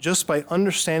just by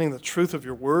understanding the truth of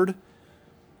your word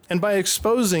and by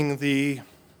exposing the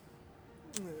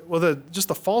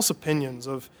false opinions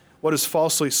of what is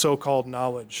falsely so-called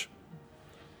knowledge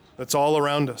that's all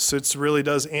around us. It really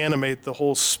does animate the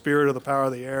whole spirit of the power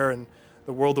of the air and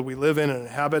the world that we live in and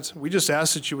inhabit. We just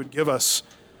ask that you would give us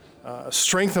a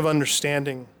strength of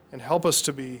understanding and help us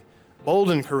to be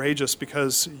bold and courageous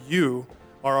because you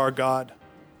are our God.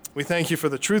 We thank you for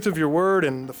the truth of your word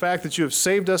and the fact that you have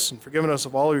saved us and forgiven us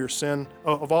of all of your sin,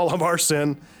 of all of our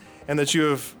sin, and that you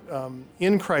have,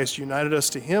 in Christ, united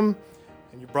us to him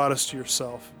and you brought us to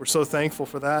yourself. We're so thankful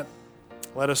for that.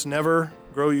 Let us never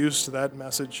grow used to that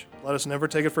message. Let us never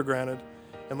take it for granted,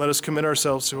 and let us commit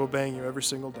ourselves to obeying you every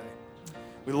single day.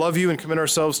 We love you and commit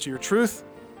ourselves to your truth.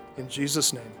 In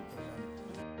Jesus' name.